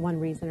thiopurine for one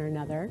reason or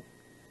another.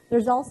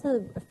 There's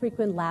also a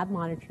frequent lab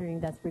monitoring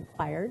that's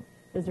required.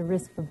 There's a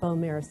risk for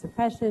bone marrow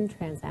suppression,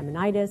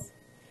 transaminitis,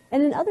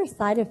 and then other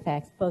side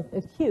effects, both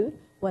acute,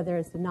 whether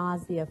it's the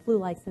nausea,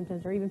 flu-like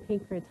symptoms, or even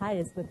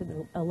pancreatitis with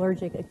an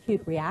allergic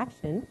acute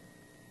reaction,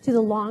 to the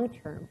long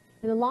term.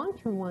 And the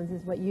long-term ones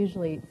is what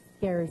usually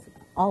scares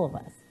all of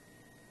us.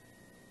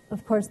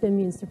 Of course, the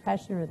immune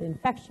suppression or the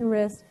infection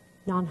risk,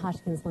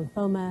 non-Hodgkin's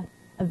lymphoma,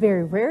 a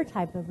very rare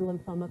type of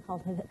lymphoma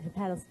called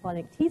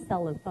hepatosplenic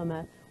T-cell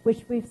lymphoma,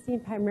 which we've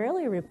seen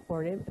primarily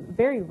reported, a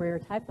very rare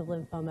type of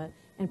lymphoma,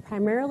 and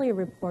primarily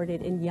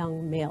reported in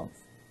young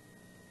males.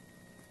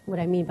 What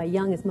I mean by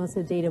young is most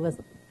of the data was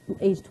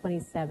age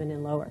 27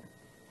 and lower.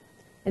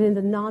 And in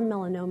the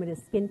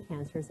non-melanomatous skin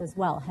cancers as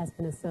well has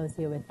been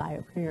associated with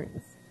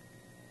thiopurines.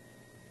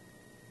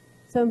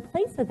 So in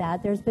place of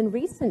that, there's been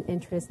recent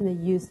interest in the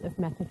use of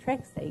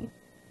methotrexate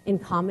in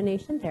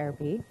combination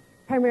therapy,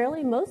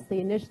 primarily mostly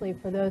initially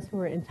for those who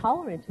are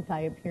intolerant to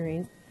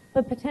thiopurines,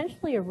 but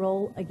potentially a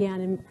role, again,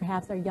 in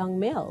perhaps our young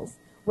males,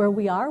 where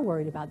we are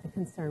worried about the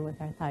concern with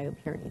our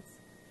thiopurines.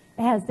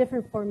 It has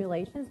different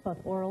formulations, both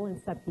oral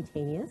and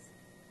subcutaneous.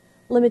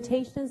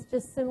 Limitations,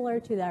 just similar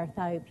to our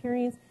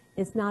thiopurines,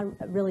 it's not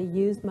really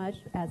used much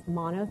as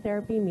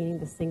monotherapy, meaning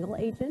the single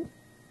agent.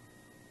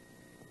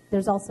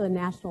 There's also a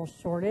national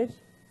shortage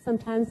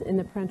sometimes in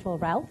the parenteral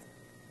route.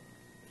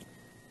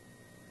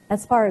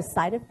 As far as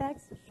side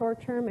effects,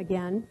 short-term,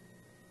 again,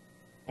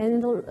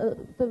 and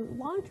the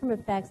long-term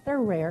effects,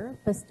 they're rare,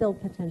 but still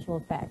potential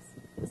effects,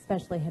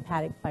 especially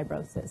hepatic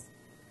fibrosis.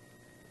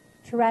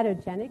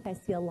 Teratogenic, I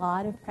see a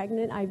lot of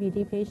pregnant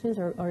IBD patients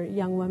or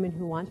young women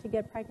who want to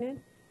get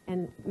pregnant,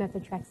 and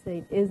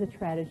methotrexate is a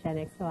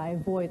teratogenic, so I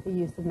avoid the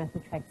use of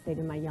methotrexate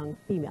in my young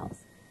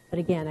females. But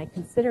again, I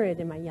consider it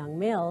in my young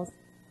males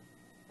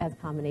as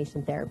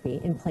combination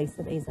therapy in place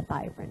of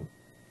azathioprine.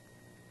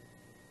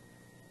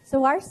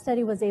 So our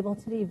study was able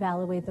to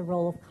evaluate the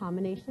role of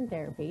combination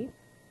therapy,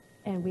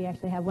 and we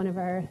actually have one of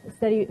our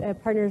study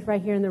partners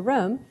right here in the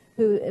room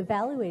who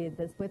evaluated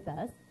this with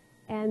us,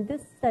 and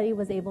this study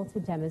was able to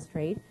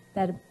demonstrate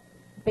that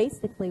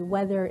basically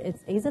whether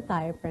it's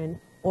azathioprine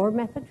or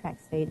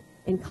methotrexate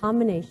in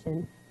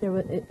combination,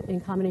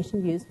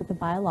 used with the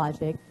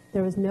biologic,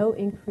 there was no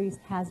increased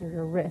hazard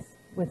or risk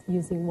with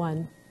using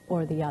one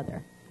or the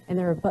other. And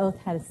they were both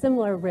had a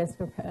similar risk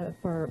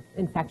for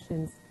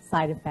infections,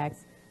 side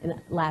effects, and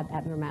lab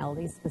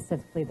abnormalities,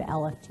 specifically the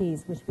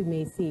LFTs, which we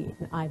may see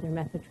in either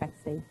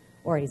methotrexate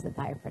or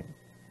azathioprine.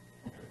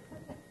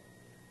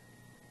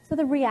 So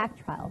the REACT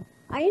trial.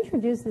 I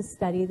introduced this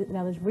study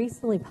that was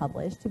recently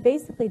published to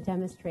basically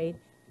demonstrate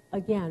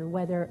again,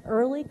 whether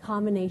early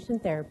combination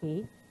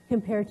therapy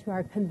compared to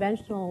our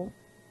conventional,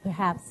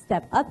 perhaps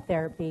step-up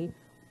therapy,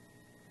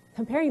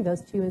 comparing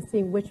those two and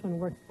seeing which one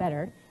works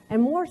better.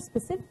 And more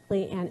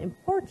specifically and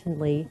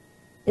importantly,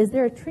 is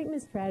there a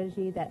treatment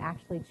strategy that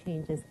actually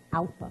changes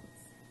outcomes?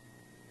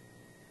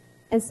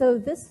 And so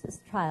this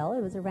trial,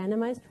 it was a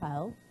randomized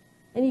trial,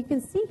 and you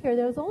can see here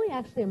there was only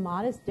actually a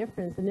modest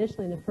difference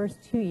initially in the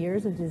first 2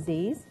 years of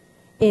disease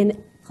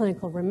in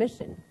clinical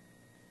remission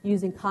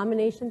using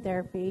combination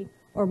therapy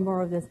or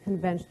more of this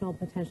conventional,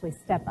 potentially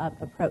step-up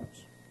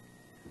approach.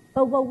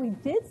 But what we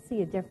did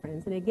see a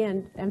difference, and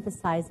again,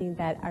 emphasizing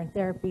that our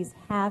therapies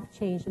have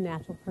changed the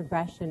natural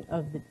progression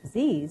of the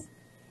disease,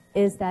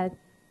 is that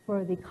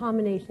for the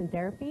combination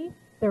therapy,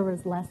 there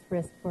was less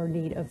risk for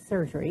need of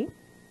surgery,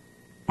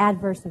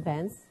 adverse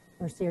events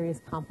or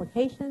serious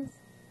complications,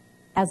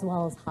 as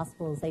well as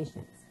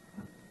hospitalizations.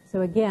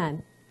 So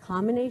again,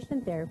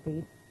 combination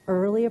therapy,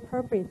 early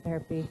appropriate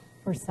therapy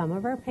for some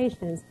of our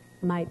patients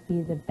might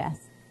be the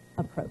best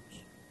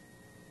approach.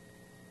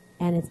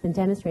 And it's been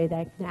demonstrated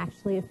that it can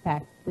actually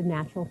affect the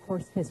natural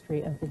course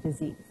history of the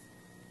disease.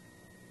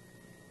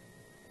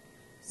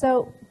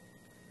 So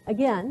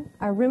again,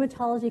 our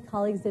rheumatology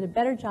colleagues did a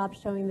better job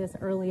showing this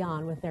early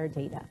on with their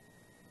data.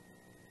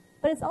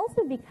 But it's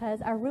also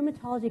because our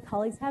rheumatology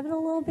colleagues have it a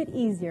little bit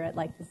easier, I'd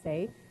like to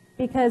say,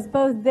 because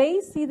both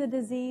they see the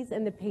disease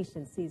and the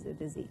patient sees the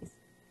disease.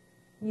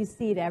 You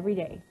see it every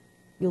day.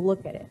 You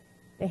look at it.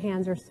 The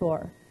hands are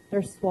sore.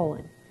 They're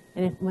swollen.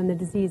 And when the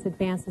disease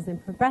advances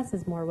and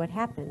progresses more, what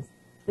happens?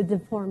 The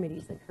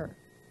deformities occur.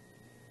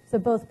 So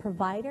both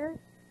provider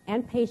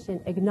and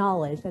patient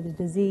acknowledge that the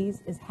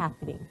disease is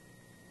happening.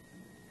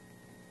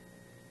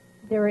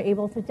 They were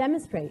able to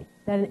demonstrate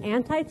that an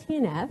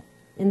anti-TNF,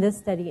 in this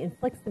study,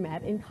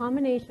 infliximab, in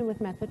combination with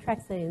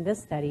methotrexate in this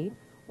study,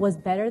 was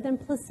better than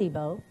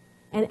placebo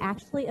and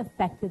actually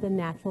affected the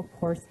natural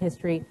course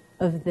history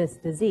of this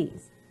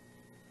disease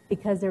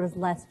because there was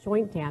less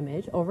joint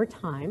damage over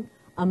time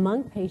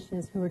among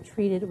patients who were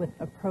treated with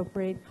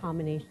appropriate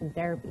combination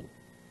therapy.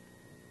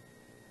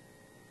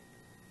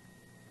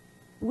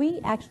 We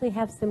actually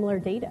have similar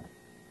data.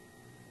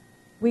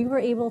 We were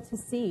able to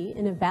see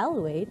and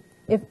evaluate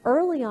if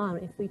early on,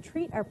 if we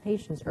treat our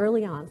patients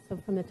early on, so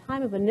from the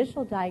time of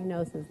initial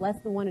diagnosis, less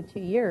than 1 to 2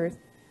 years,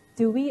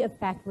 do we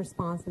affect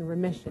response and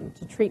remission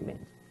to treatment?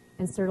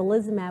 And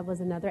certolizumab was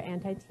another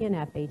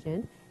anti-TNF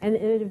agent, and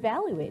it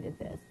evaluated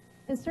this.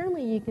 And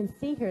certainly you can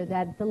see here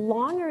that the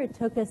longer it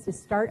took us to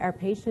start our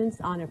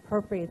patients on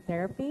appropriate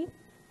therapy,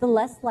 the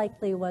less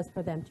likely it was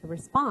for them to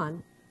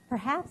respond,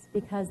 perhaps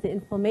because the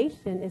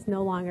inflammation is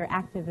no longer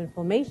active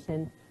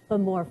inflammation, but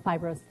more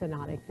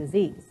fibrostenotic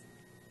disease.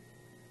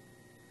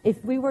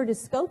 If we were to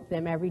scope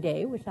them every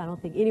day, which I don't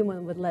think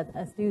anyone would let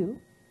us do,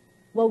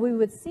 what we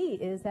would see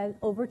is that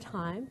over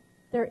time,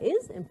 there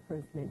is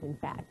improvement, in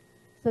fact.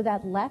 So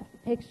that left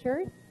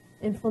picture,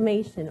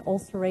 inflammation,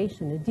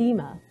 ulceration,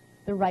 edema.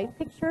 The right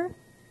picture,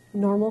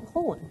 normal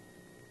colon.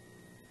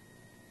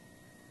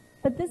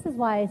 But this is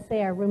why I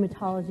say our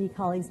rheumatology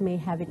colleagues may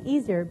have it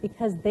easier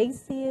because they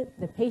see it,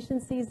 the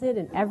patient sees it,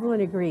 and everyone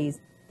agrees,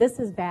 this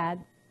is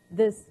bad,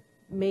 this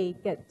may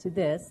get to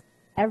this.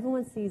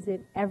 Everyone sees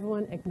it,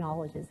 everyone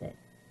acknowledges it.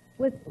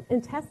 With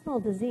intestinal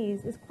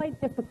disease, it's quite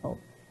difficult.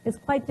 It's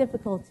quite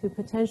difficult to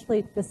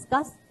potentially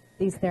discuss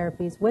these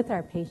therapies with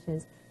our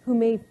patients who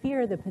may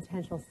fear the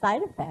potential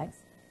side effects,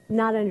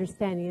 not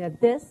understanding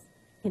that this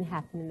can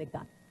happen in the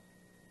gut.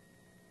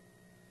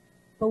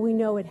 But we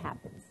know it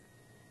happens.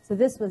 So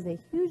this was a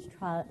huge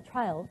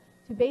trial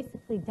to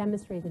basically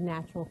demonstrate the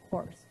natural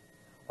course.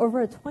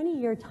 Over a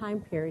 20-year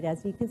time period,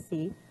 as you can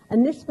see,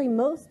 initially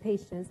most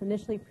patients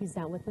initially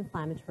present with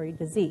inflammatory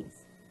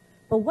disease.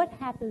 But what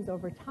happens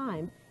over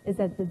time is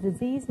that the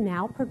disease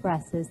now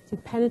progresses to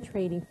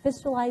penetrating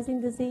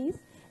fistulizing disease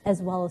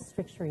as well as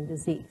stricturing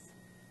disease.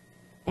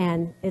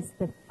 And it's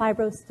the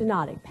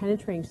fibrostenotic,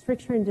 penetrating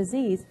stricturing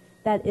disease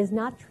that is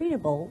not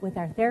treatable with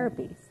our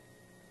therapies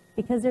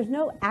because there's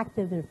no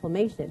active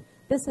inflammation.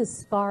 This is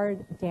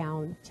scarred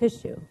down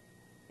tissue.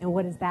 And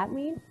what does that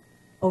mean?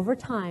 Over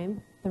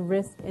time, the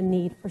risk and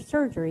need for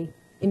surgery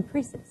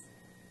increases.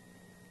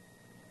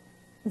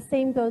 The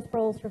same goes for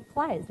ulcerative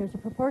colitis. There's a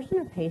proportion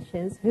of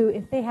patients who,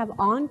 if they have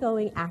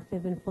ongoing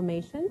active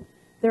inflammation,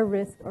 their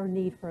risk or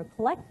need for a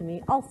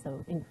colectomy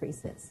also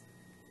increases.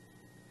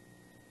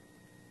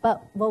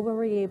 But what were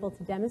we able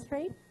to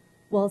demonstrate?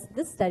 Well,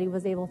 this study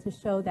was able to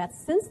show that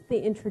since the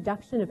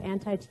introduction of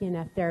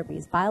anti-TNF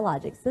therapies,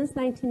 biologics, since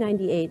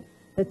 1998,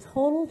 the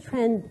total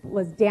trend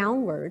was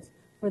downwards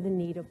for the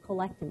need of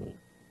colectomy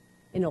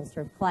in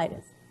ulcerative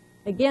colitis.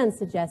 Again,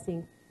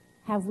 suggesting,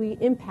 have we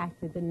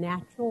impacted the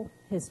natural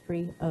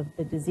history of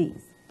the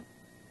disease?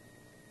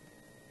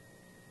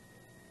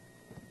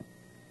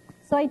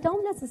 So I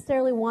don't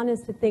necessarily want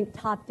us to think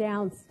top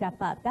down, step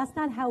up. That's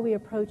not how we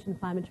approach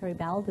inflammatory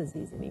bowel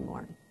disease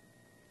anymore.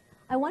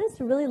 I want us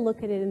to really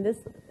look at it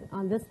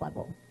on this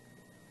level.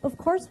 Of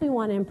course, we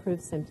want to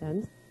improve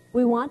symptoms.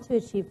 We want to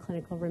achieve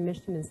clinical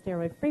remission and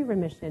steroid-free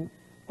remission.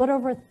 But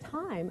over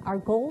time, our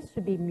goals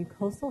should be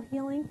mucosal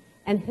healing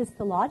and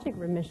histologic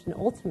remission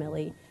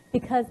ultimately,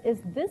 because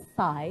it's this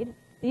side,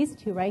 these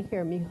two right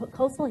here,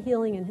 mucosal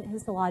healing and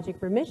histologic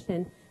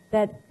remission,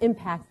 that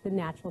impacts the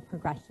natural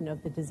progression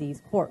of the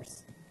disease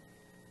course.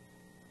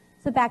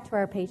 So back to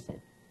our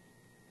patient.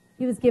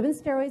 He was given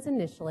steroids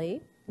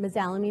initially,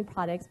 mesalamine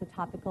products with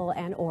topical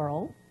and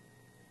oral.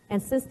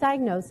 And since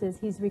diagnosis,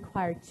 he's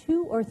required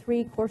 2 or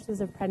 3 courses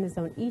of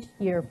prednisone each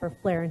year for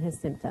flare in his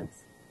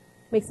symptoms.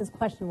 Makes us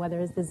question whether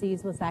his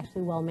disease was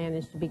actually well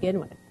managed to begin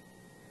with.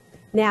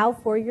 Now,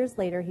 4 years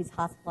later, he's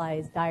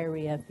hospitalized,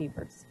 diarrhea,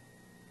 fevers.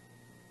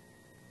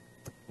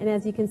 And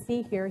as you can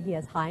see here, he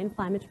has high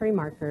inflammatory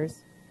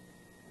markers.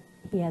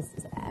 He has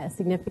a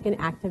significant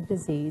active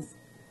disease.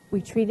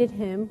 We treated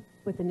him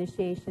with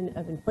initiation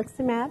of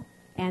infliximab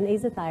and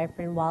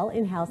azathioprine while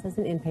in-house as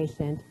an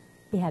inpatient.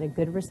 He had a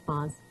good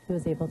response. He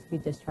was able to be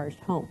discharged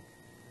home.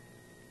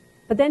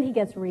 But then he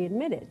gets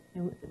readmitted,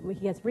 and he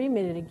gets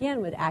readmitted again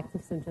with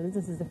active symptoms.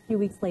 This is a few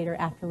weeks later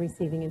after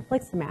receiving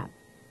infliximab.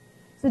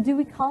 So do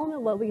we call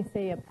him what we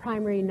say a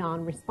primary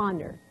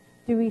non-responder?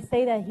 Do we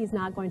say that he's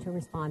not going to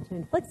respond to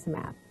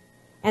infliximab?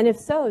 And if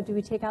so, do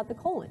we take out the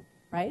colon,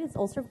 right? It's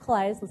ulcerative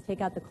colitis, let's take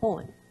out the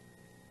colon.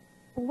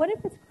 But what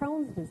if it's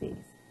Crohn's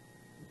disease?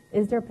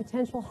 Is there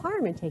potential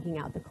harm in taking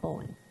out the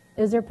colon?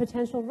 Is there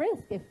potential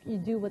risk if you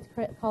do what's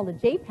called a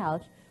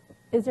J-pouch?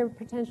 Is there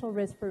potential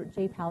risk for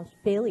J-pouch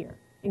failure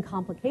and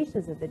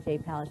complications of the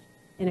J-pouch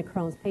in a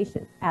Crohn's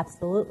patient?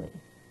 Absolutely.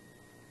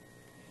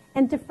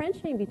 And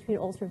differentiating between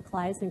ulcerative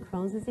colitis and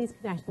Crohn's disease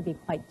can actually be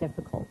quite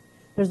difficult.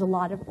 There's a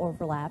lot of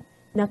overlap.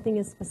 Nothing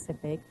is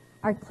specific.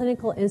 Our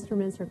clinical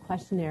instruments or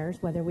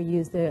questionnaires, whether we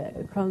use the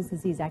Crohn's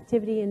Disease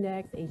Activity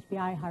Index,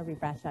 HBI,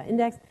 Harvey-Bradshaw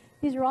Index,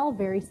 these are all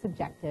very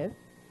subjective.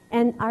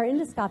 And our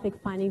endoscopic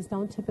findings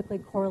don't typically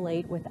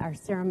correlate with our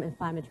serum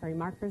inflammatory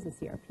markers, the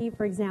CRP,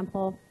 for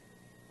example.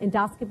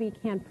 Endoscopy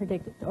can't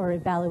predict or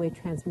evaluate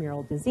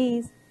transmural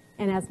disease.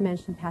 And as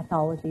mentioned,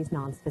 pathology is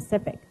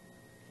nonspecific.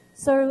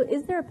 So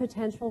is there a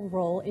potential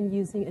role in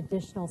using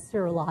additional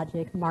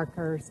serologic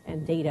markers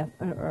and data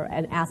or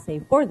an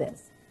assay for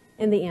this?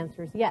 And the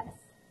answer is yes.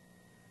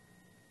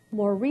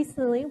 More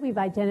recently, we've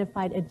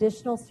identified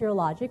additional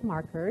serologic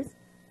markers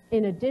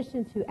in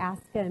addition to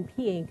ASCA and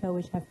PANCA,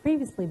 which have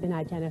previously been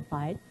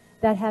identified,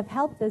 that have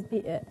helped us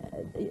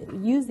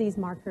use these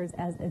markers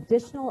as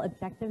additional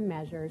objective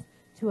measures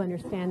to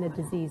understand the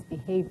disease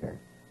behavior,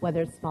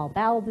 whether it's small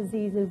bowel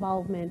disease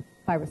involvement,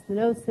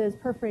 fibrostenosis,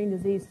 perforating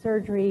disease,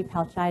 surgery,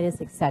 pouchitis,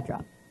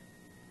 etc.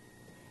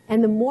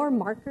 And the more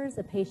markers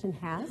a patient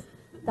has,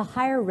 the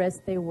higher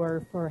risk they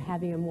were for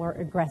having a more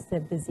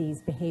aggressive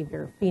disease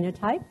behavior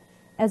phenotype,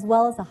 as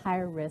well as a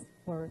higher risk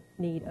for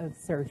need of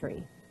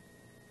surgery.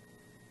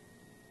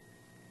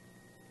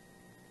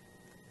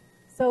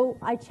 So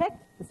I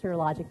checked the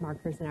serologic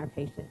markers in our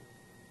patient,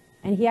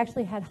 and he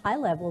actually had high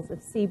levels of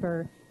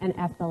CBER and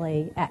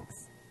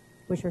FLAX,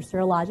 which are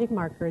serologic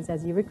markers,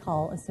 as you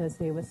recall,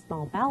 associated with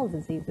small bowel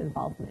disease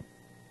involvement.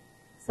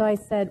 So I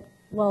said,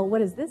 well, what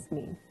does this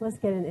mean? Let's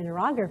get an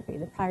interrography.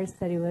 The prior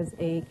study was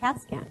a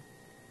CAT scan.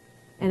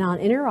 And on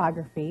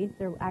interrography,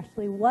 there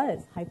actually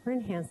was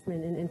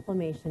hyperenhancement and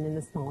inflammation in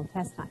the small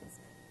intestines.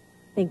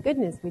 Thank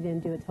goodness we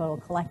didn't do a total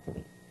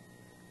colectomy.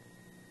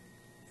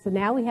 So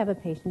now we have a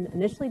patient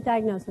initially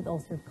diagnosed with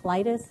ulcerative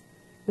colitis,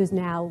 who's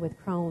now with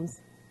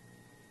Crohn's,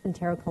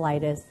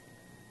 enterocolitis,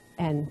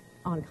 and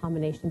on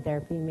combination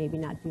therapy, maybe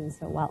not doing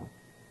so well.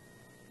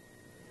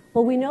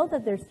 Well, we know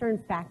that there's certain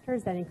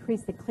factors that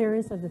increase the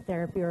clearance of the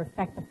therapy or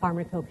affect the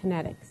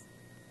pharmacokinetics.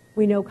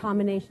 We know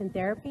combination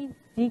therapy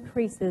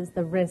decreases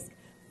the risk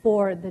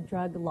for the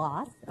drug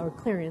loss or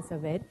clearance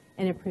of it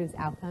and improves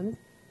outcomes.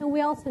 And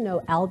we also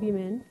know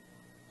albumin,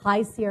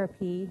 high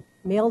CRP,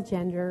 male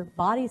gender,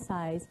 body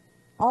size,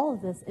 all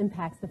of this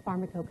impacts the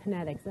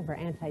pharmacokinetics of our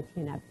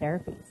anti-TNF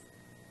therapies.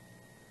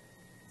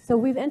 So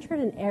we've entered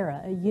an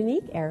era, a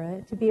unique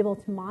era, to be able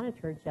to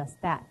monitor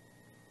just that.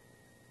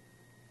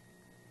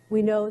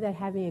 We know that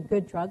having a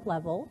good drug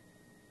level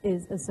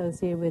is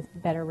associated with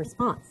better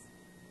response.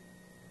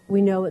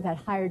 We know that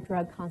higher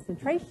drug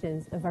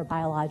concentrations of our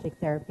biologic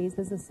therapies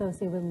is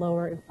associated with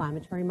lower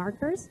inflammatory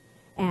markers,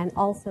 and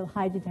also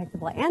high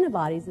detectable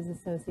antibodies is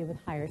associated with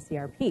higher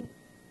CRP.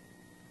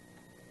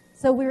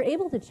 So we were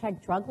able to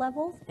check drug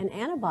levels and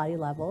antibody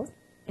levels.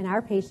 In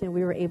our patient,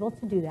 we were able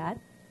to do that.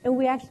 And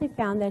we actually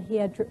found that he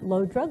had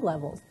low drug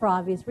levels for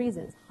obvious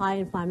reasons. High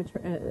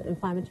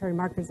inflammatory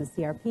markers of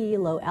CRP,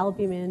 low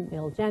albumin,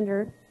 male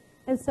gender.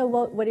 And so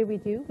what did we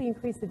do? We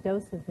increased the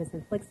dose of his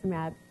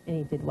infliximab, and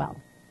he did well.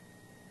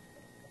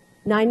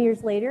 9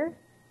 years later,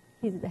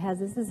 he has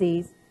this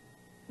disease.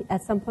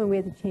 At some point, we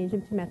had to change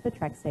him to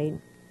methotrexate.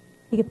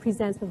 He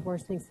presents with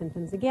worsening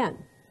symptoms again.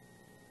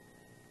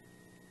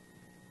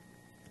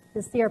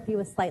 His CRP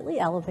was slightly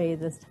elevated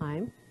this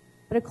time,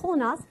 but a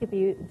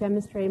colonoscopy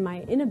demonstrated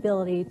my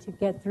inability to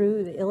get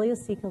through the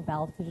ileocecal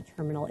valve to the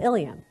terminal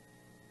ileum.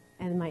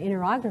 And my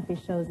interrography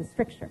shows a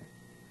stricture.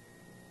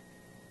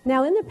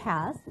 Now, in the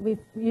past, we've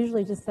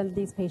usually just sent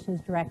these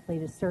patients directly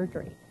to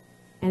surgery.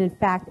 And in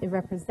fact, it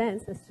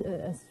represents,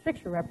 a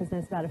stricture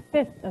represents about a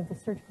fifth of the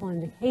surgical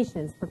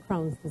indications for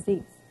Crohn's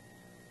disease.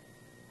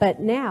 But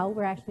now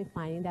we're actually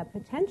finding that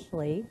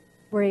potentially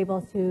we're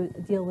able to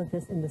deal with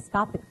this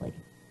endoscopically.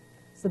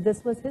 So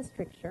this was his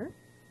stricture.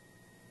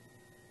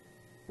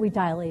 We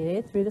dilated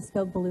it through the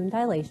scope balloon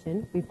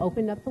dilation. We've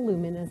opened up the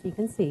lumen, as you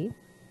can see,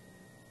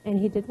 and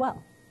he did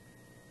well.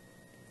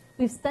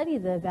 We've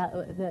studied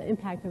the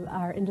impact of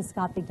our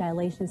endoscopic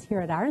dilations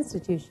here at our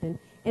institution,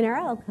 and our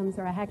outcomes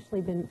have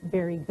actually been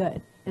very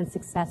good and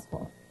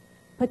successful.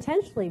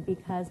 Potentially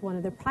because one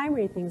of the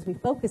primary things we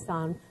focused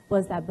on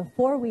was that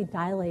before we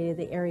dilated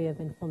the area of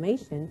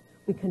inflammation,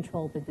 we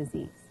controlled the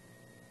disease.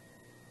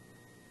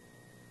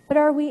 But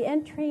are we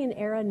entering an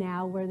era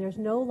now where there's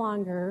no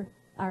longer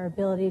our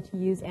ability to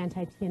use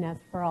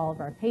anti-TNFs for all of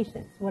our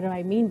patients? What do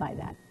I mean by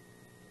that?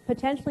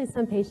 Potentially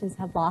some patients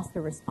have lost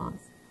their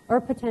response, or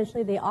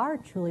potentially they are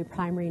truly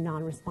primary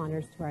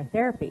non-responders to our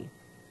therapy.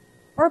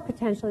 Or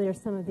potentially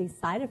there's some of these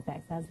side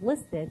effects as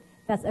listed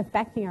that's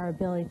affecting our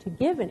ability to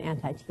give an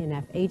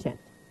anti-TNF agent.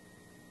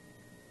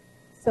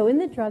 So in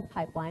the drug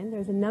pipeline,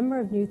 there's a number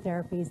of new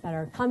therapies that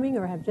are coming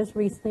or have just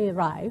recently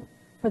arrived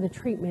for the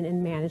treatment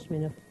and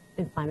management of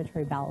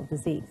inflammatory bowel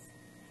disease.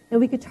 And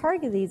we could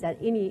target these at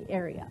any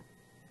area.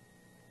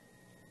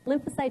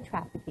 Lymphocyte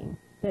trafficking,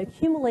 the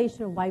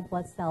accumulation of white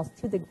blood cells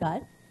to the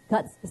gut,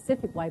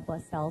 gut-specific white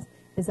blood cells,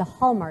 is a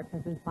hallmark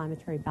of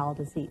inflammatory bowel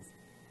disease.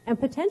 And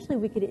potentially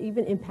we could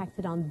even impact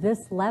it on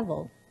this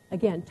level,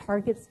 again,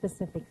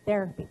 target-specific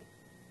therapy.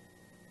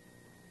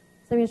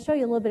 So I'm going to show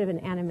you a little bit of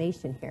an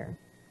animation here.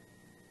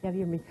 You have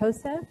your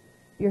mucosa,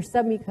 your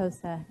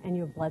submucosa, and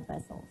your blood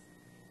vessels.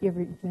 You have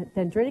your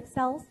dendritic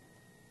cells,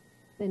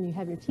 then you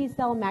have your T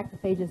cell,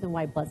 macrophages, and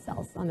white blood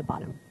cells on the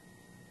bottom.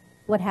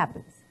 What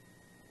happens?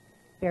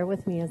 Bear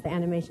with me as the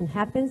animation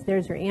happens.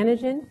 There's your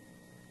antigen.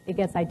 It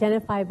gets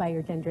identified by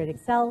your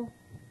dendritic cell.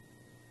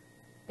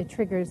 It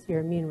triggers your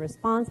immune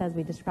response, as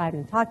we described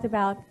and talked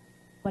about.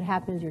 What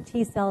happens? Your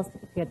T cells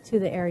get to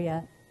the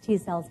area. T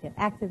cells get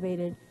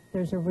activated.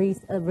 There's a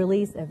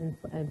release of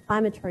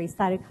inflammatory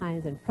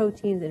cytokines and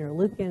proteins,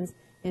 interleukins,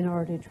 in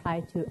order to try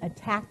to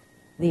attack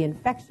the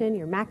infection.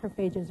 Your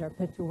macrophages are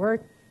put to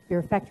work.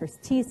 Your effector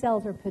T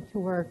cells are put to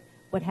work.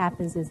 What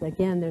happens is,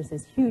 again, there's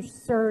this huge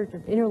surge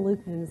of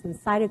interleukins and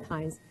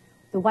cytokines.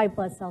 The white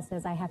blood cell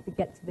says, I have to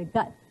get to the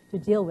gut to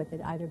deal with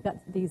it, either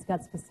these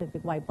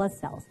gut-specific white blood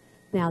cells.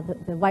 Now,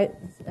 the white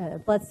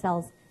blood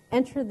cells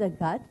enter the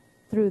gut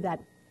through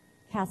that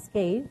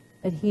cascade,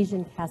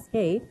 adhesion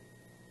cascade.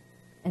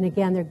 And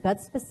again, they're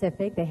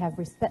gut-specific. They have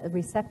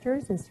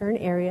receptors in certain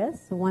areas.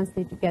 So once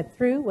they get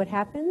through, what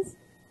happens?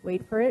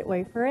 Wait for it,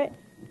 wait for it.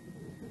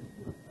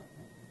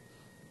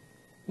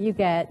 You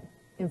get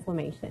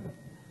inflammation.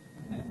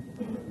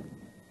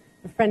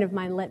 A friend of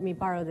mine let me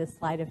borrow this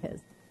slide of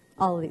his,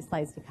 all of these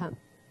slides to come.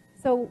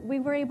 So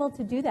we were able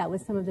to do that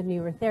with some of the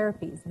newer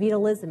therapies.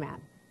 Vedolizumab,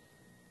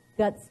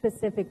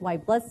 gut-specific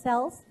white blood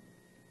cells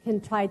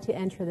can try to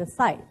enter the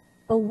site.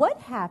 But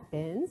what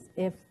happens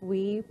if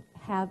we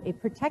have a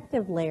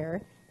protective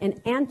layer,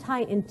 an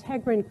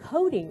anti-integrin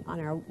coating on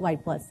our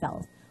white blood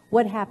cells?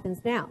 What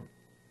happens now?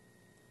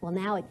 Well,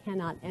 now it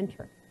cannot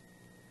enter.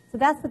 So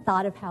that's the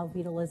thought of how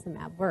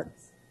vedolizumab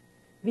works.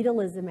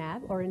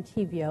 Vedolizumab, or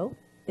Entyvio,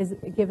 is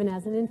given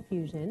as an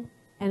infusion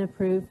and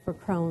approved for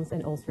Crohn's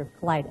and ulcerative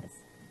colitis.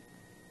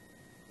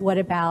 What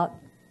about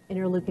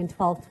interleukin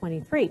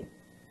 12-23?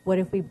 What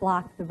if we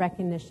block the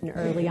recognition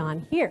early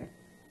on here?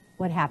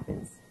 What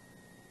happens?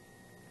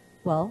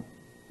 Well,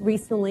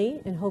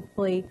 recently, and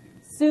hopefully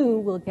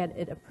soon, we'll get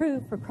it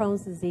approved for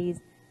Crohn's disease,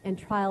 and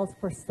trials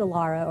for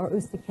Stelara or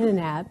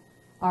ustekinumab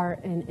are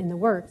in the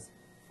works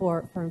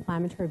for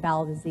inflammatory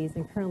bowel disease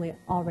and currently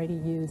already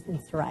used in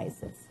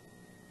psoriasis.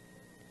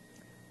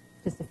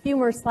 Just a few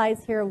more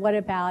slides here. What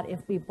about if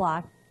we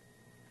block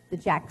the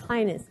JAK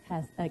kinase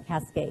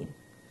cascade?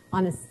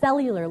 On a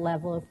cellular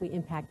level, if we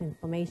impact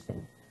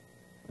inflammation.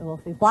 Well,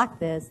 if we block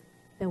this,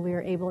 then we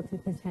are able to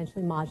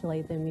potentially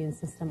modulate the immune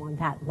system on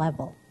that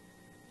level.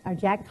 Our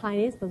JAK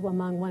kinase was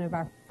among one of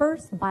our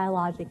first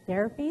biologic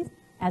therapies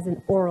as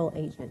an oral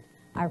agent.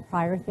 Our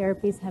prior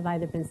therapies have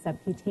either been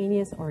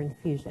subcutaneous or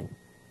infusion.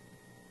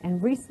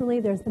 And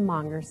recently there's the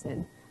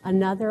Mongersen,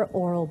 another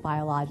oral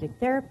biologic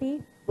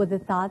therapy with the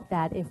thought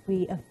that if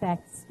we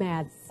affect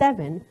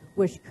SMAD7,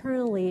 which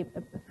currently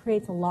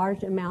creates a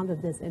large amount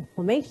of this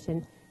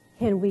inflammation,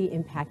 can we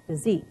impact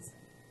disease?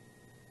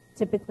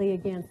 Typically,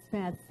 again,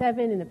 SMAD7,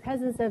 in the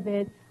presence of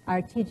it,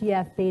 our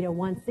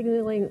TGF-beta1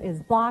 signaling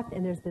is blocked,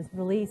 and there's this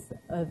release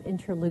of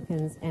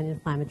interleukins and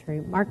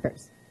inflammatory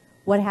markers.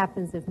 What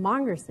happens if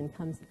Mongersen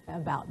comes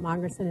about?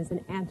 Mongersen is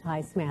an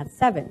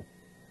anti-SMAD7.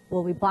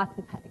 Well, we block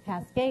the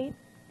cascade,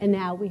 and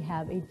now we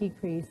have a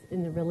decrease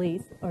in the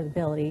release or the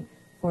ability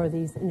for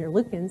these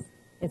interleukins.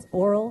 It's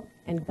oral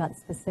and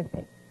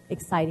gut-specific,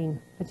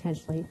 exciting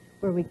potentially,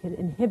 where we could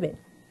inhibit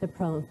the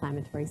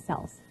pro-inflammatory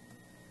cells.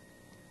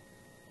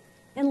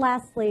 And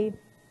lastly,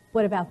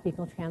 what about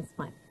fecal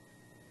transplant?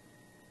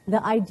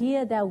 The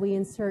idea that we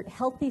insert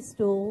healthy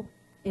stool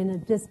in a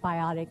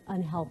dysbiotic,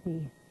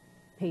 unhealthy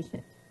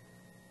patient.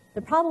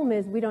 The problem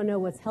is we don't know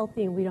what's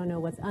healthy and we don't know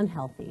what's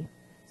unhealthy.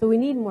 So we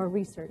need more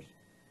research.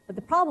 But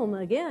the problem,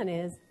 again,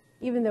 is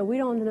even though we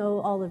don't know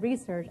all the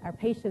research, our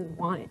patients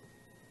want it.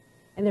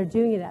 And they're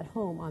doing it at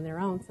home on their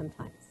own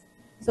sometimes.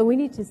 So we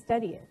need to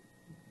study it.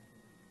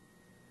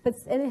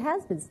 And it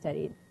has been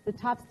studied. The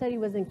top study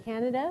was in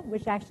Canada,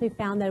 which actually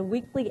found that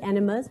weekly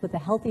enemas with a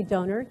healthy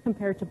donor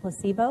compared to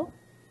placebo,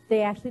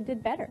 they actually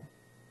did better.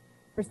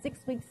 For 6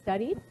 weeks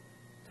studied,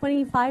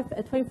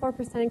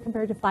 24%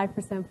 compared to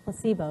 5%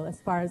 placebo as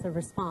far as a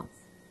response.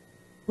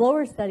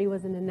 Lower study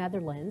was in the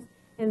Netherlands,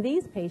 and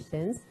these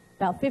patients,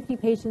 about 50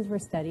 patients were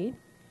studied,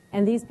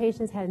 and these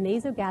patients had a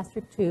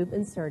nasogastric tube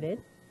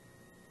inserted.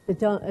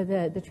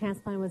 The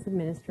transplant was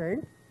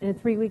administered, and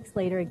 3 weeks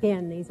later,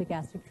 again,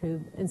 nasogastric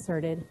tube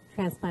inserted,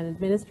 transplant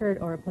administered,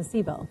 or a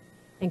placebo.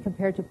 And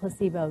compared to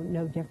placebo,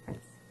 no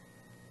difference.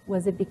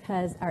 Was it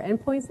because our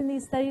endpoints in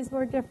these studies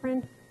were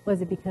different?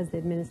 Was it because the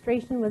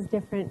administration was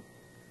different?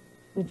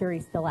 The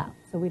jury's still out,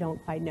 so we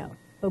don't quite know.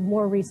 But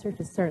more research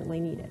is certainly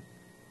needed.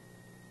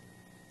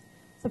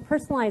 So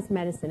personalized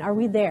medicine, are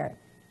we there?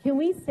 Can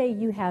we say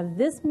you have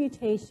this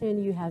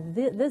mutation, you have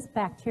this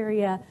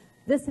bacteria,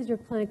 this is your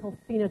clinical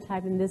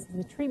phenotype, and this is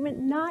the treatment?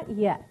 Not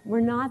yet.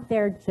 We're not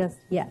there just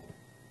yet.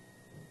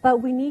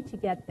 But we need to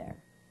get there.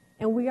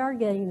 And we are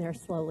getting there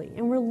slowly.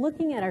 And we're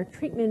looking at our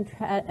treatment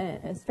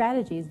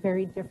strategies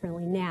very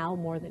differently now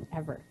more than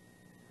ever,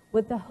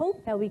 with the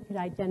hope that we could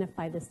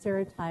identify the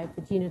serotype,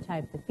 the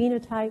genotype, the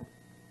phenotype,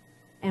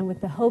 and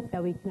with the hope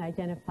that we can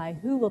identify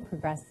who will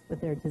progress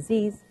with their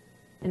disease,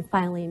 and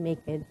finally make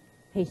it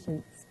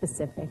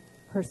patient-specific,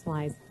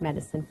 personalized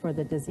medicine for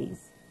the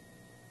disease.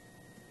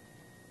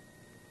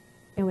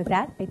 And with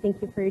that, I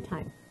thank you for your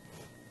time.